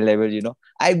national level,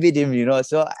 I beat him,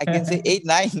 so I can say 8,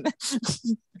 9.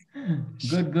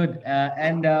 Good.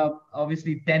 And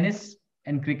obviously tennis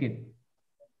and cricket.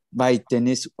 By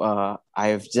tennis, I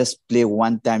have just played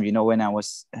one time, when I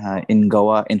was in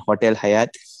Goa in Hotel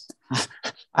Hyatt.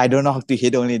 I don't know how to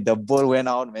hit, only the ball went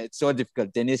out, man. It's so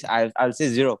difficult. Tennis, I'll say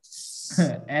 0.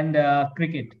 And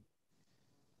cricket.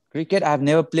 Cricket, I've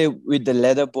never played with the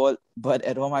leather ball, but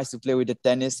at home I used to play with the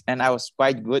tennis, and I was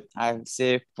quite good. I'll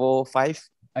say 4, 5.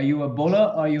 Are you a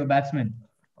bowler or are you a batsman?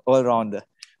 All rounder.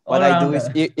 What I do is,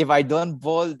 if I don't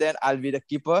bowl, then I'll be the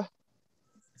keeper.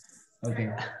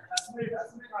 Okay.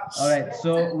 All right.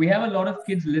 So we have a lot of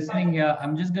kids listening here.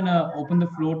 I'm just going to open the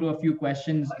floor to a few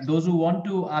questions. Those who want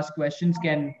to ask questions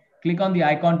can click on the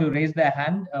icon to raise their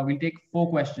hand. We'll take 4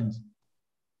 questions.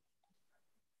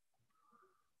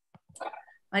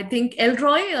 I think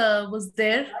Elroy was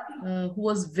there, who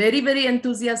was very, very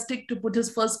enthusiastic to put his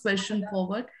first question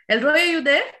forward. Elroy, are you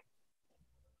there?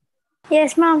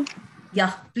 Yes, ma'am.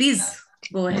 Yeah, please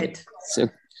go ahead.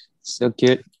 So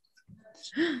cute.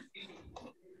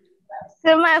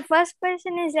 So my first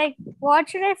question is like, what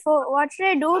should I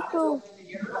do to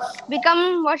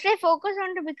become? What should I focus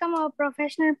on to become a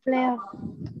professional player?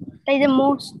 Like the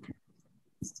most.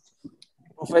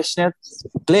 Professional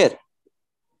player.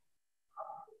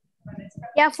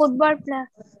 Yeah, football player.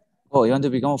 Oh, you want to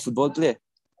become a football player?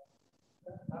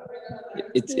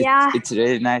 It's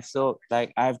really nice. So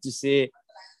like I have to say,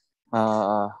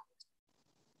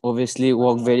 obviously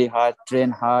work very hard,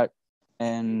 train hard,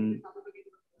 and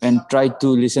try to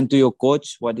listen to your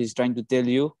coach what he's trying to tell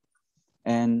you,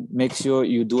 and make sure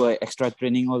you do a extra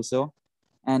training also.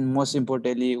 And most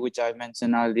importantly, which I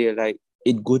mentioned earlier, like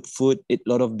eat good food, eat a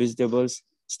lot of vegetables,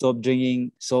 stop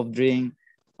drinking soft drink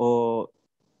or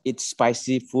eat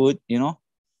spicy food,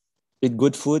 eat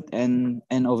good food, and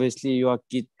obviously your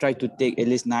kid try to take at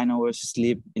least 9 hours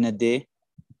sleep in a day,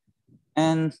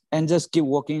 and just keep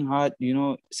working hard.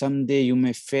 Someday you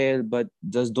may fail, but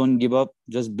just don't give up.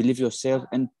 Just believe yourself,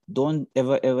 and don't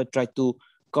ever try to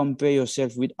compare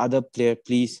yourself with other player,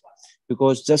 please,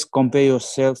 because just compare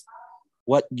yourself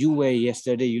what you were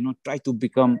yesterday. Try to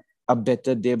become a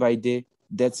better day by day.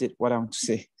 That's it, what I want to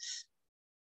say.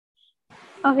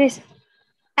 Okay, sir.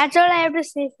 That's all I have to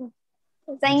say, sir.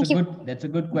 Thank you. That's a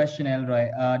good question, Elroy.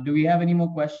 Do we have any more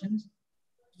questions?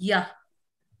 Yeah.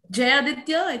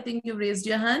 Jayaditya, I think you raised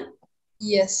your hand.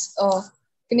 Yes.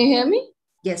 Can you hear me?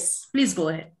 Yes, please go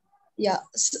ahead. Yeah.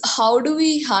 So how do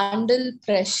we handle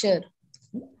pressure?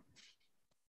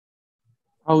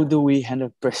 How do we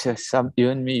handle pressure?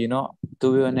 Even me,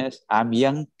 to be honest, I'm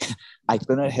young. I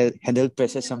cannot handle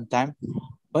pressure sometimes.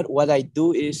 But what I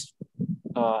do is,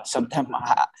 sometimes,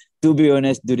 to be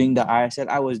honest, during the ISL,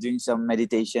 I was doing some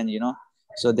meditation,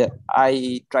 so that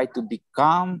I try to be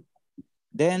calm.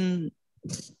 Then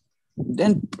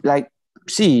like,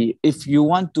 see, if you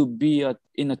want to be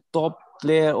in a top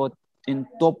player or in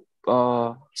top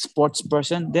sports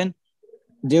person, then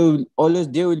there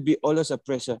will be always a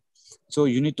pressure. So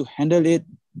you need to handle it.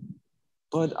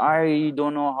 But I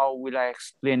don't know how will I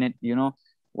explain it.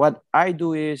 What I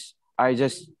do is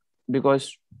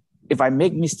because if I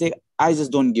make mistake, I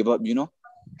just don't give up.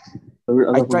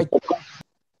 I try.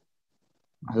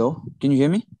 Hello, can you hear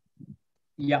me?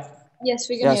 Yeah. Yes,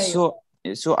 we can hear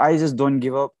you. So I just don't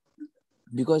give up,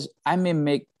 because I may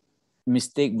make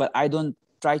mistake, but I don't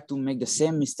try to make the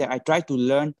same mistake. I try to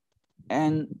learn,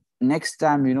 and next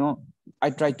time, I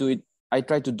try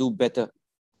to do better.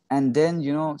 And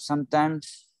then,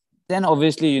 sometimes, then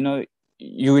obviously,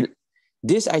 you will,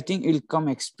 this I think will come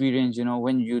experience,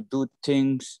 when you do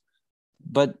things,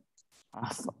 but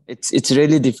it's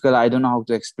really difficult. I don't know how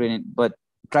to explain it, but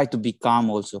try to be calm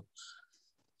also.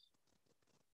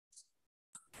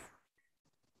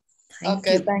 Thank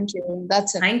you.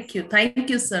 That's it. Thank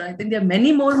you, sir. I think there are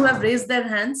many more who have raised their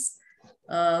hands.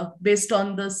 Based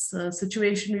on this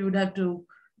situation, we would have to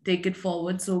take it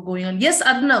forward. So going on. Yes,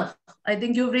 Arnav, I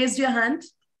think you've raised your hand.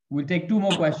 We'll take 2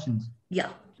 more questions. Yeah.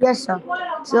 Yes, sir.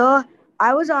 So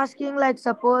I was asking, like,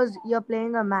 suppose you're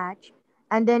playing a match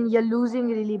and then you're losing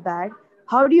really bad.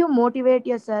 How do you motivate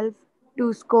yourself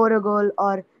to score a goal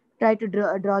or try to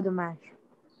draw the match?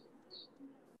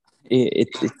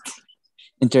 It's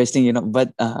interesting,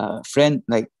 but friend,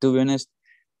 like, to be honest,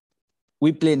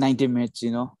 we play 90 minutes,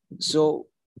 so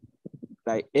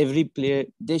like every player,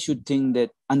 they should think that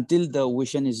until the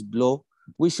whistle is blown,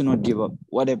 we should not give up.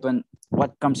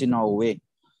 What comes in our way.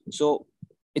 So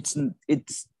it's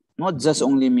not just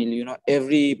only me,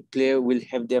 every player will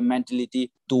have their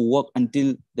mentality to work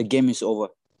until the game is over.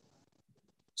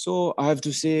 So I have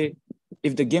to say,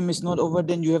 if the game is not over,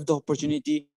 then you have the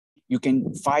opportunity. You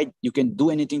can fight. You can do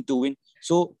anything to win.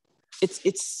 So it's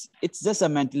just a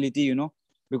mentality,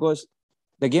 because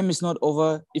the game is not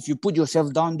over. If you put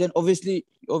yourself down, then obviously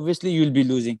you'll be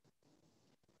losing.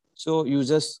 So you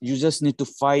just need to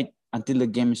fight until the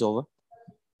game is over.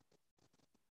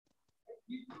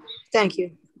 Thank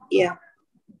you. Yeah.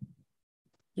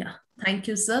 Yeah. Thank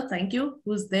you, sir. Thank you.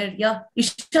 Who's there? Yeah.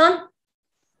 Ishan?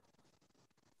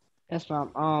 Yes,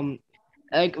 ma'am.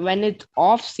 Like when it's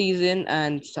off season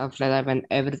and stuff like that, when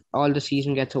all the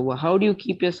season gets over, how do you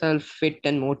keep yourself fit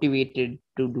and motivated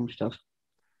to do stuff?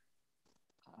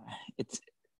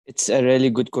 It's a really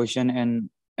good question, and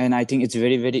and I think it's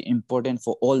very, very important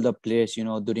for all the players,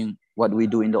 during what we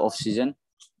do in the off season.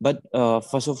 But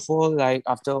first of all, like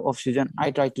after off season,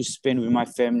 I try to spend with my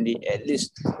family at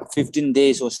least 15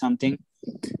 days or something,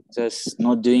 just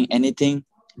not doing anything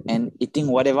and eating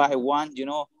whatever I want,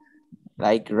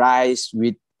 like rice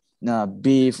with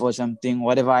beef or something,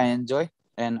 whatever I enjoy.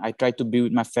 And I try to be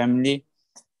with my family.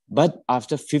 But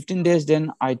after 15 days,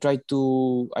 then I try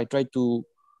to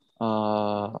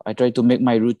make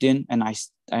my routine, and I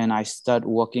start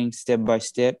working step by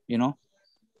step,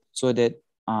 so that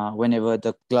whenever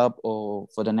the club or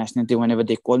for the national team, whenever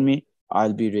they call me,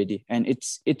 I'll be ready. And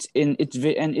it's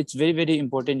very, very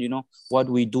important, what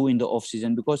we do in the off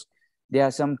season, because there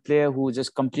are some players who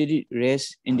just completely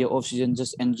rest in the off season,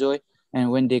 just enjoy, and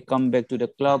when they come back to the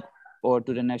club or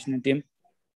to the national team,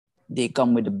 they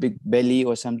come with a big belly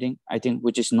or something, I think,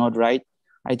 which is not right.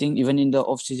 I think even in the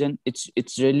off season,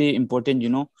 it's really important,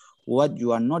 what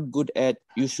you are not good at,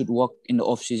 you should work in the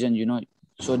off season,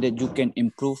 so that you can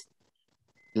improve.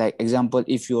 Like example,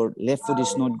 if your left foot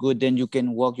is not good, then you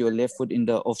can work your left foot in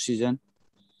the off season.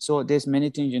 So there's many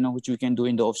things, which we can do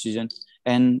in the off season.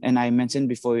 And I mentioned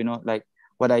before, like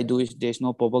what I do is there's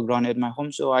no proper ground at my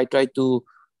home, so I try to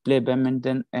play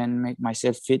badminton and make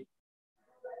myself fit.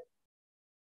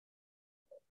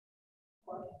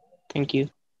 Thank you.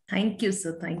 Thank you,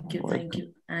 sir. Thank you. Thank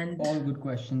you. And all good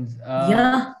questions.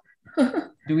 yeah.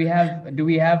 We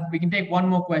can take one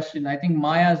more question. I think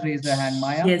Maya's raised her hand.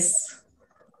 Maya? Yes.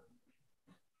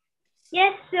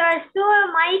 Yes, sir. So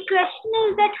my question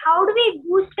is that how do we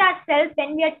boost ourselves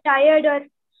when we are tired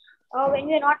or when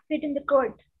we are not fit in the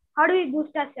court? How do we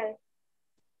boost ourselves?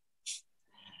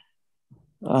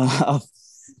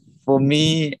 For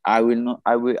me,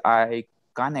 I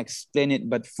can't explain it,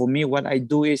 but for me, what I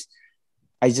do is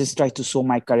I just try to show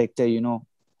my character,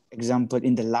 example,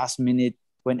 in the last minute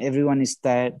when everyone is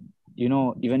tired,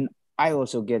 even I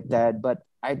also get tired, but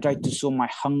I try to show my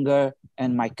hunger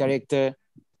and my character.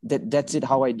 That's it,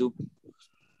 how I do.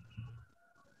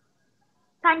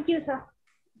 Thank you, sir.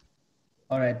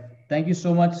 All right. Thank you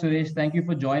so much, Suresh. Thank you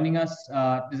for joining us.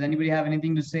 Does anybody have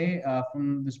anything to say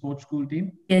from the sports school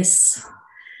team? Yes.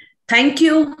 Thank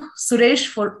you, Suresh,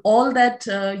 for all that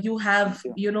you have,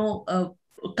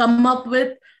 come up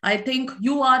with. I think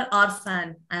you are our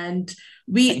fan, and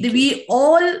we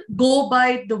all go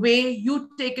by the way you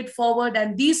take it forward,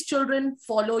 and these children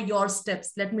follow your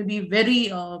steps. Let me be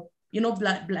very,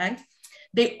 blank.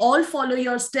 They all follow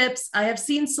your steps. I have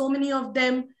seen so many of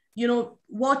them,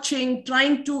 watching,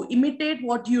 trying to imitate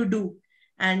what you do.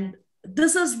 And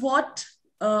this is what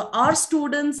our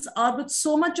students are, with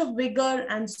so much of vigor,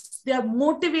 and they are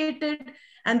motivated,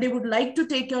 and they would like to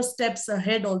take your steps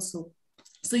ahead also.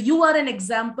 So you are an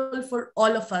example for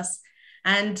all of us.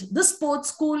 And the sports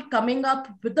school coming up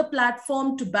with a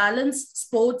platform to balance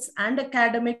sports and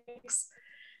academics.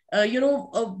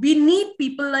 We need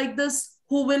people like this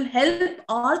who will help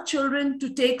our children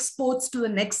to take sports to the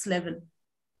next level.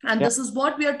 And this is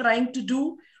what we are trying to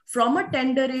do from a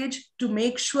tender age, to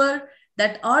make sure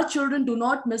that our children do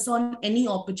not miss on any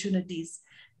opportunities.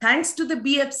 Thanks to the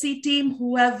BFC team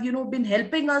who have, been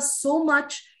helping us so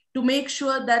much to make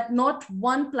sure that not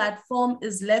one platform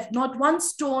is left, not one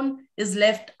stone is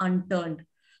left unturned.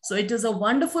 So it is a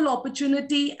wonderful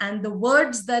opportunity, and the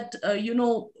words that,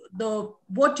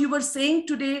 what you were saying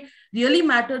today really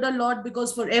mattered a lot,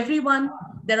 because for everyone,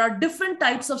 there are different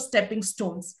types of stepping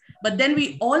stones. But then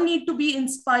we all need to be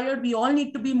inspired. We all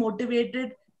need to be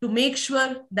motivated to make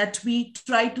sure that we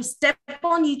try to step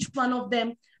on each one of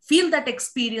them, feel that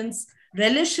experience,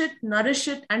 relish it, nourish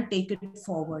it, and take it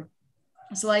forward.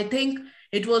 So I think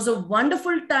it was a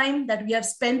wonderful time that we have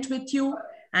spent with you,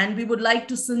 and we would like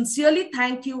to sincerely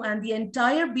thank you and the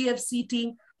entire BFC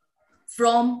team,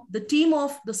 from the team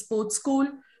of the sports school,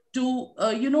 to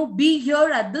be here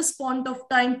at this point of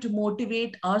time to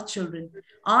motivate our children.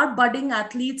 Our budding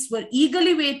athletes were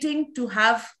eagerly waiting to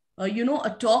have a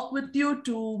talk with you,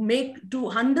 to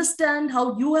understand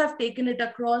how you have taken it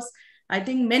across. I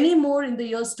think many more in the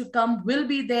years to come will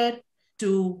be there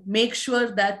to make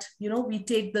sure that we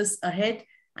take this ahead,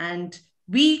 and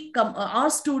our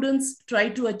students try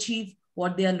to achieve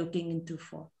what they are looking into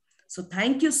for. So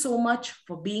thank you so much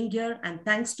for being here, and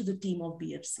thanks to the team of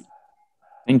BFC.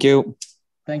 Thank you.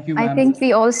 Thank you, ma'am. I think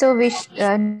we also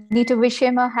need to wish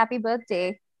him a happy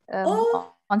birthday.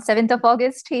 On 7th of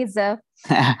August, he's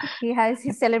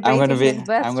celebrating his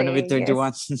birthday. I'm going to be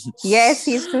 21. Yes,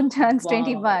 he soon turns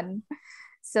 21.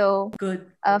 So good.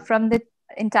 From the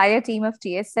entire team of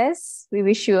TSS, we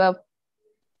wish you a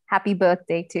happy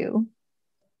birthday too.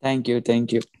 Thank you.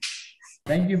 Thank you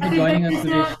for joining us,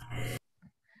 Suresh.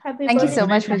 Happy Thank you birthday. so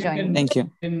much Suresh, for if you joining. Thank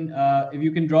you. if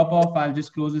you can drop off, I'll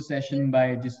just close the session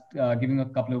by just giving a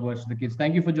couple of words to the kids.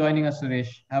 Thank you for joining us, Suresh.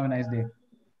 Have a nice day.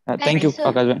 Thank you, sir.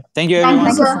 Akash. Thank you, Thank you, everyone.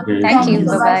 Thank you, sir. sir. Thank you.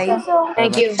 Bye-bye.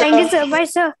 Thank you. Thank you, sir. Bye,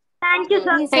 sir. Thank you,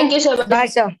 sir. Thank you, sir. Bye,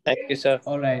 sir. Thank you, sir.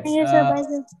 All right. Thank you, sir. Bye,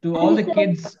 sir.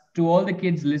 To all the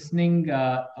kids listening,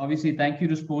 obviously, thank you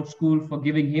to Sports School for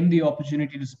giving him the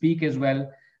opportunity to speak as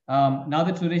well. Now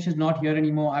that Suresh is not here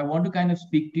anymore, I want to kind of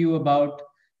speak to you about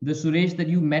the Suresh that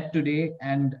you met today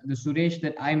and the Suresh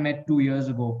that I met 2 years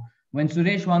ago. When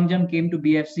Suresh Wangjam came to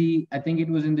BFC, I think it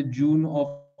was in the June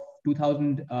of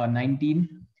 2019.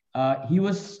 He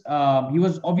was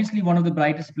obviously one of the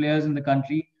brightest players in the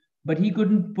country, but he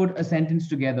couldn't put a sentence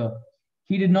together.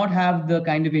 He did not have the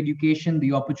kind of education,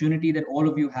 the opportunity that all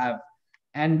of you have.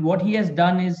 And what he has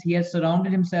done is he has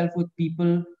surrounded himself with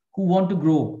people who want to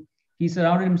grow. He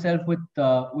surrounded himself with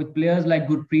players like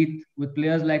Gurpreet, with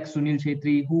players like Sunil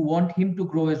Chetri, who want him to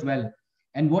grow as well.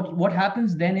 And what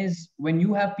happens then is when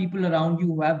you have people around you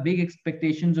who have big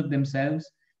expectations of themselves,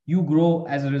 you grow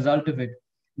as a result of it.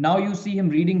 Now you see him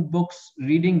reading books,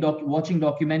 watching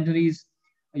documentaries,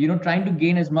 trying to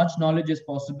gain as much knowledge as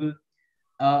possible.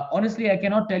 Honestly, I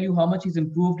cannot tell you how much he's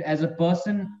improved as a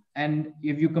person. And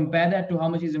if you compare that to how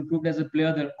much he's improved as a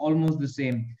player, they're almost the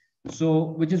same.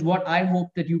 So, which is what I hope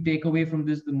that you take away from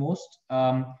this the most.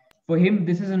 For him,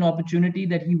 this is an opportunity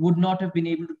that he would not have been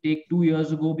able to take 2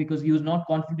 years ago because he was not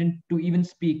confident to even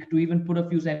speak, to even put a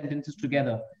few sentences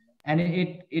together. And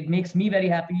it makes me very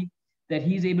happy that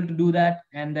he's able to do that,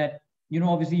 and that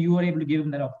obviously you are able to give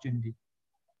him that opportunity.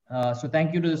 So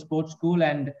thank you to the sports school,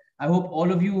 and I hope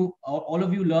all of you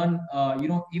learn.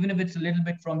 Even if it's a little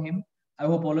bit from him, I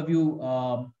hope all of you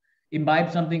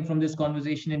imbibe something from this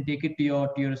conversation and take it to your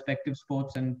respective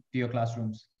sports and to your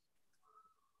classrooms.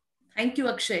 Thank you,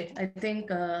 Akshay. I think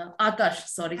Akash,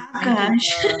 sorry. Thank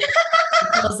you.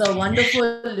 It was a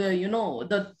wonderful,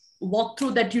 the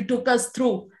walkthrough that you took us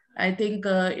through. I think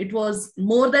it was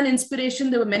more than inspiration.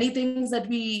 There were many things that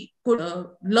we could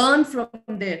learn from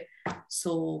there.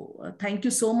 So thank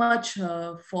you so much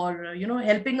for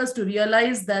helping us to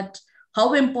realize that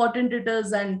how important it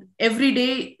is, and every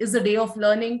day is a day of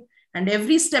learning, and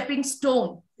every stepping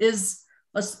stone is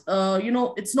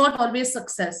it's not always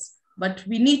success, but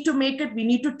we need to make it, we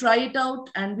need to try it out,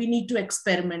 and we need to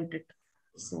experiment it.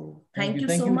 So thank you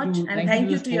so much, and thank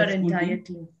you to your entire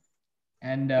team.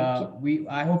 And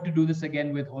I hope to do this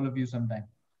again with all of you sometime.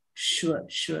 Sure.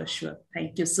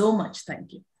 Thank you so much.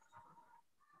 Thank you.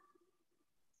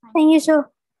 Thank you, sir.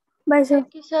 Bye, sir.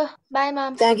 Thank you, sir. Bye,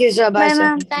 ma'am. Thank you, sir. Bye, Bye, sir.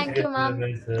 ma'am. Thank you, ma'am.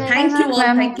 Thank you all.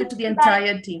 ma'am. Thank you to the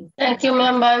entire team. Thank you,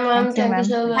 ma'am. Bye, ma'am. Thank you, Thank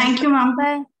you, ma'am. sir. Thank you, ma'am.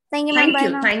 Bye. Thank you, ma'am. Thank Bye,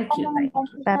 you. ma'am. Thank you. Thank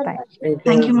you. Bye-bye.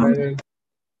 Thank you, ma'am. Thank you,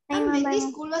 And ma'am. when Bye, the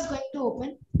ma'am. school was going to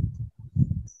open?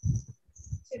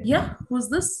 Yeah, who's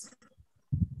this?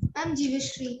 I'm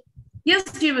Jivashri. Yes,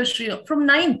 Jivashri, from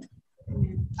 9th.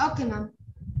 Okay, ma'am.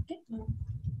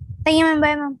 Thank you, ma'am.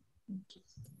 Bye, ma'am.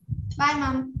 Bye,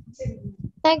 ma'am.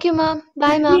 Thank you, ma'am.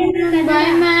 Bye, ma'am.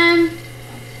 Bye, ma'am.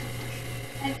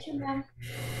 Thank you, ma'am.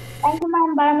 Thank you,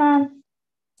 ma'am. Bye, ma'am.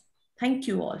 Thank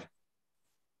you all.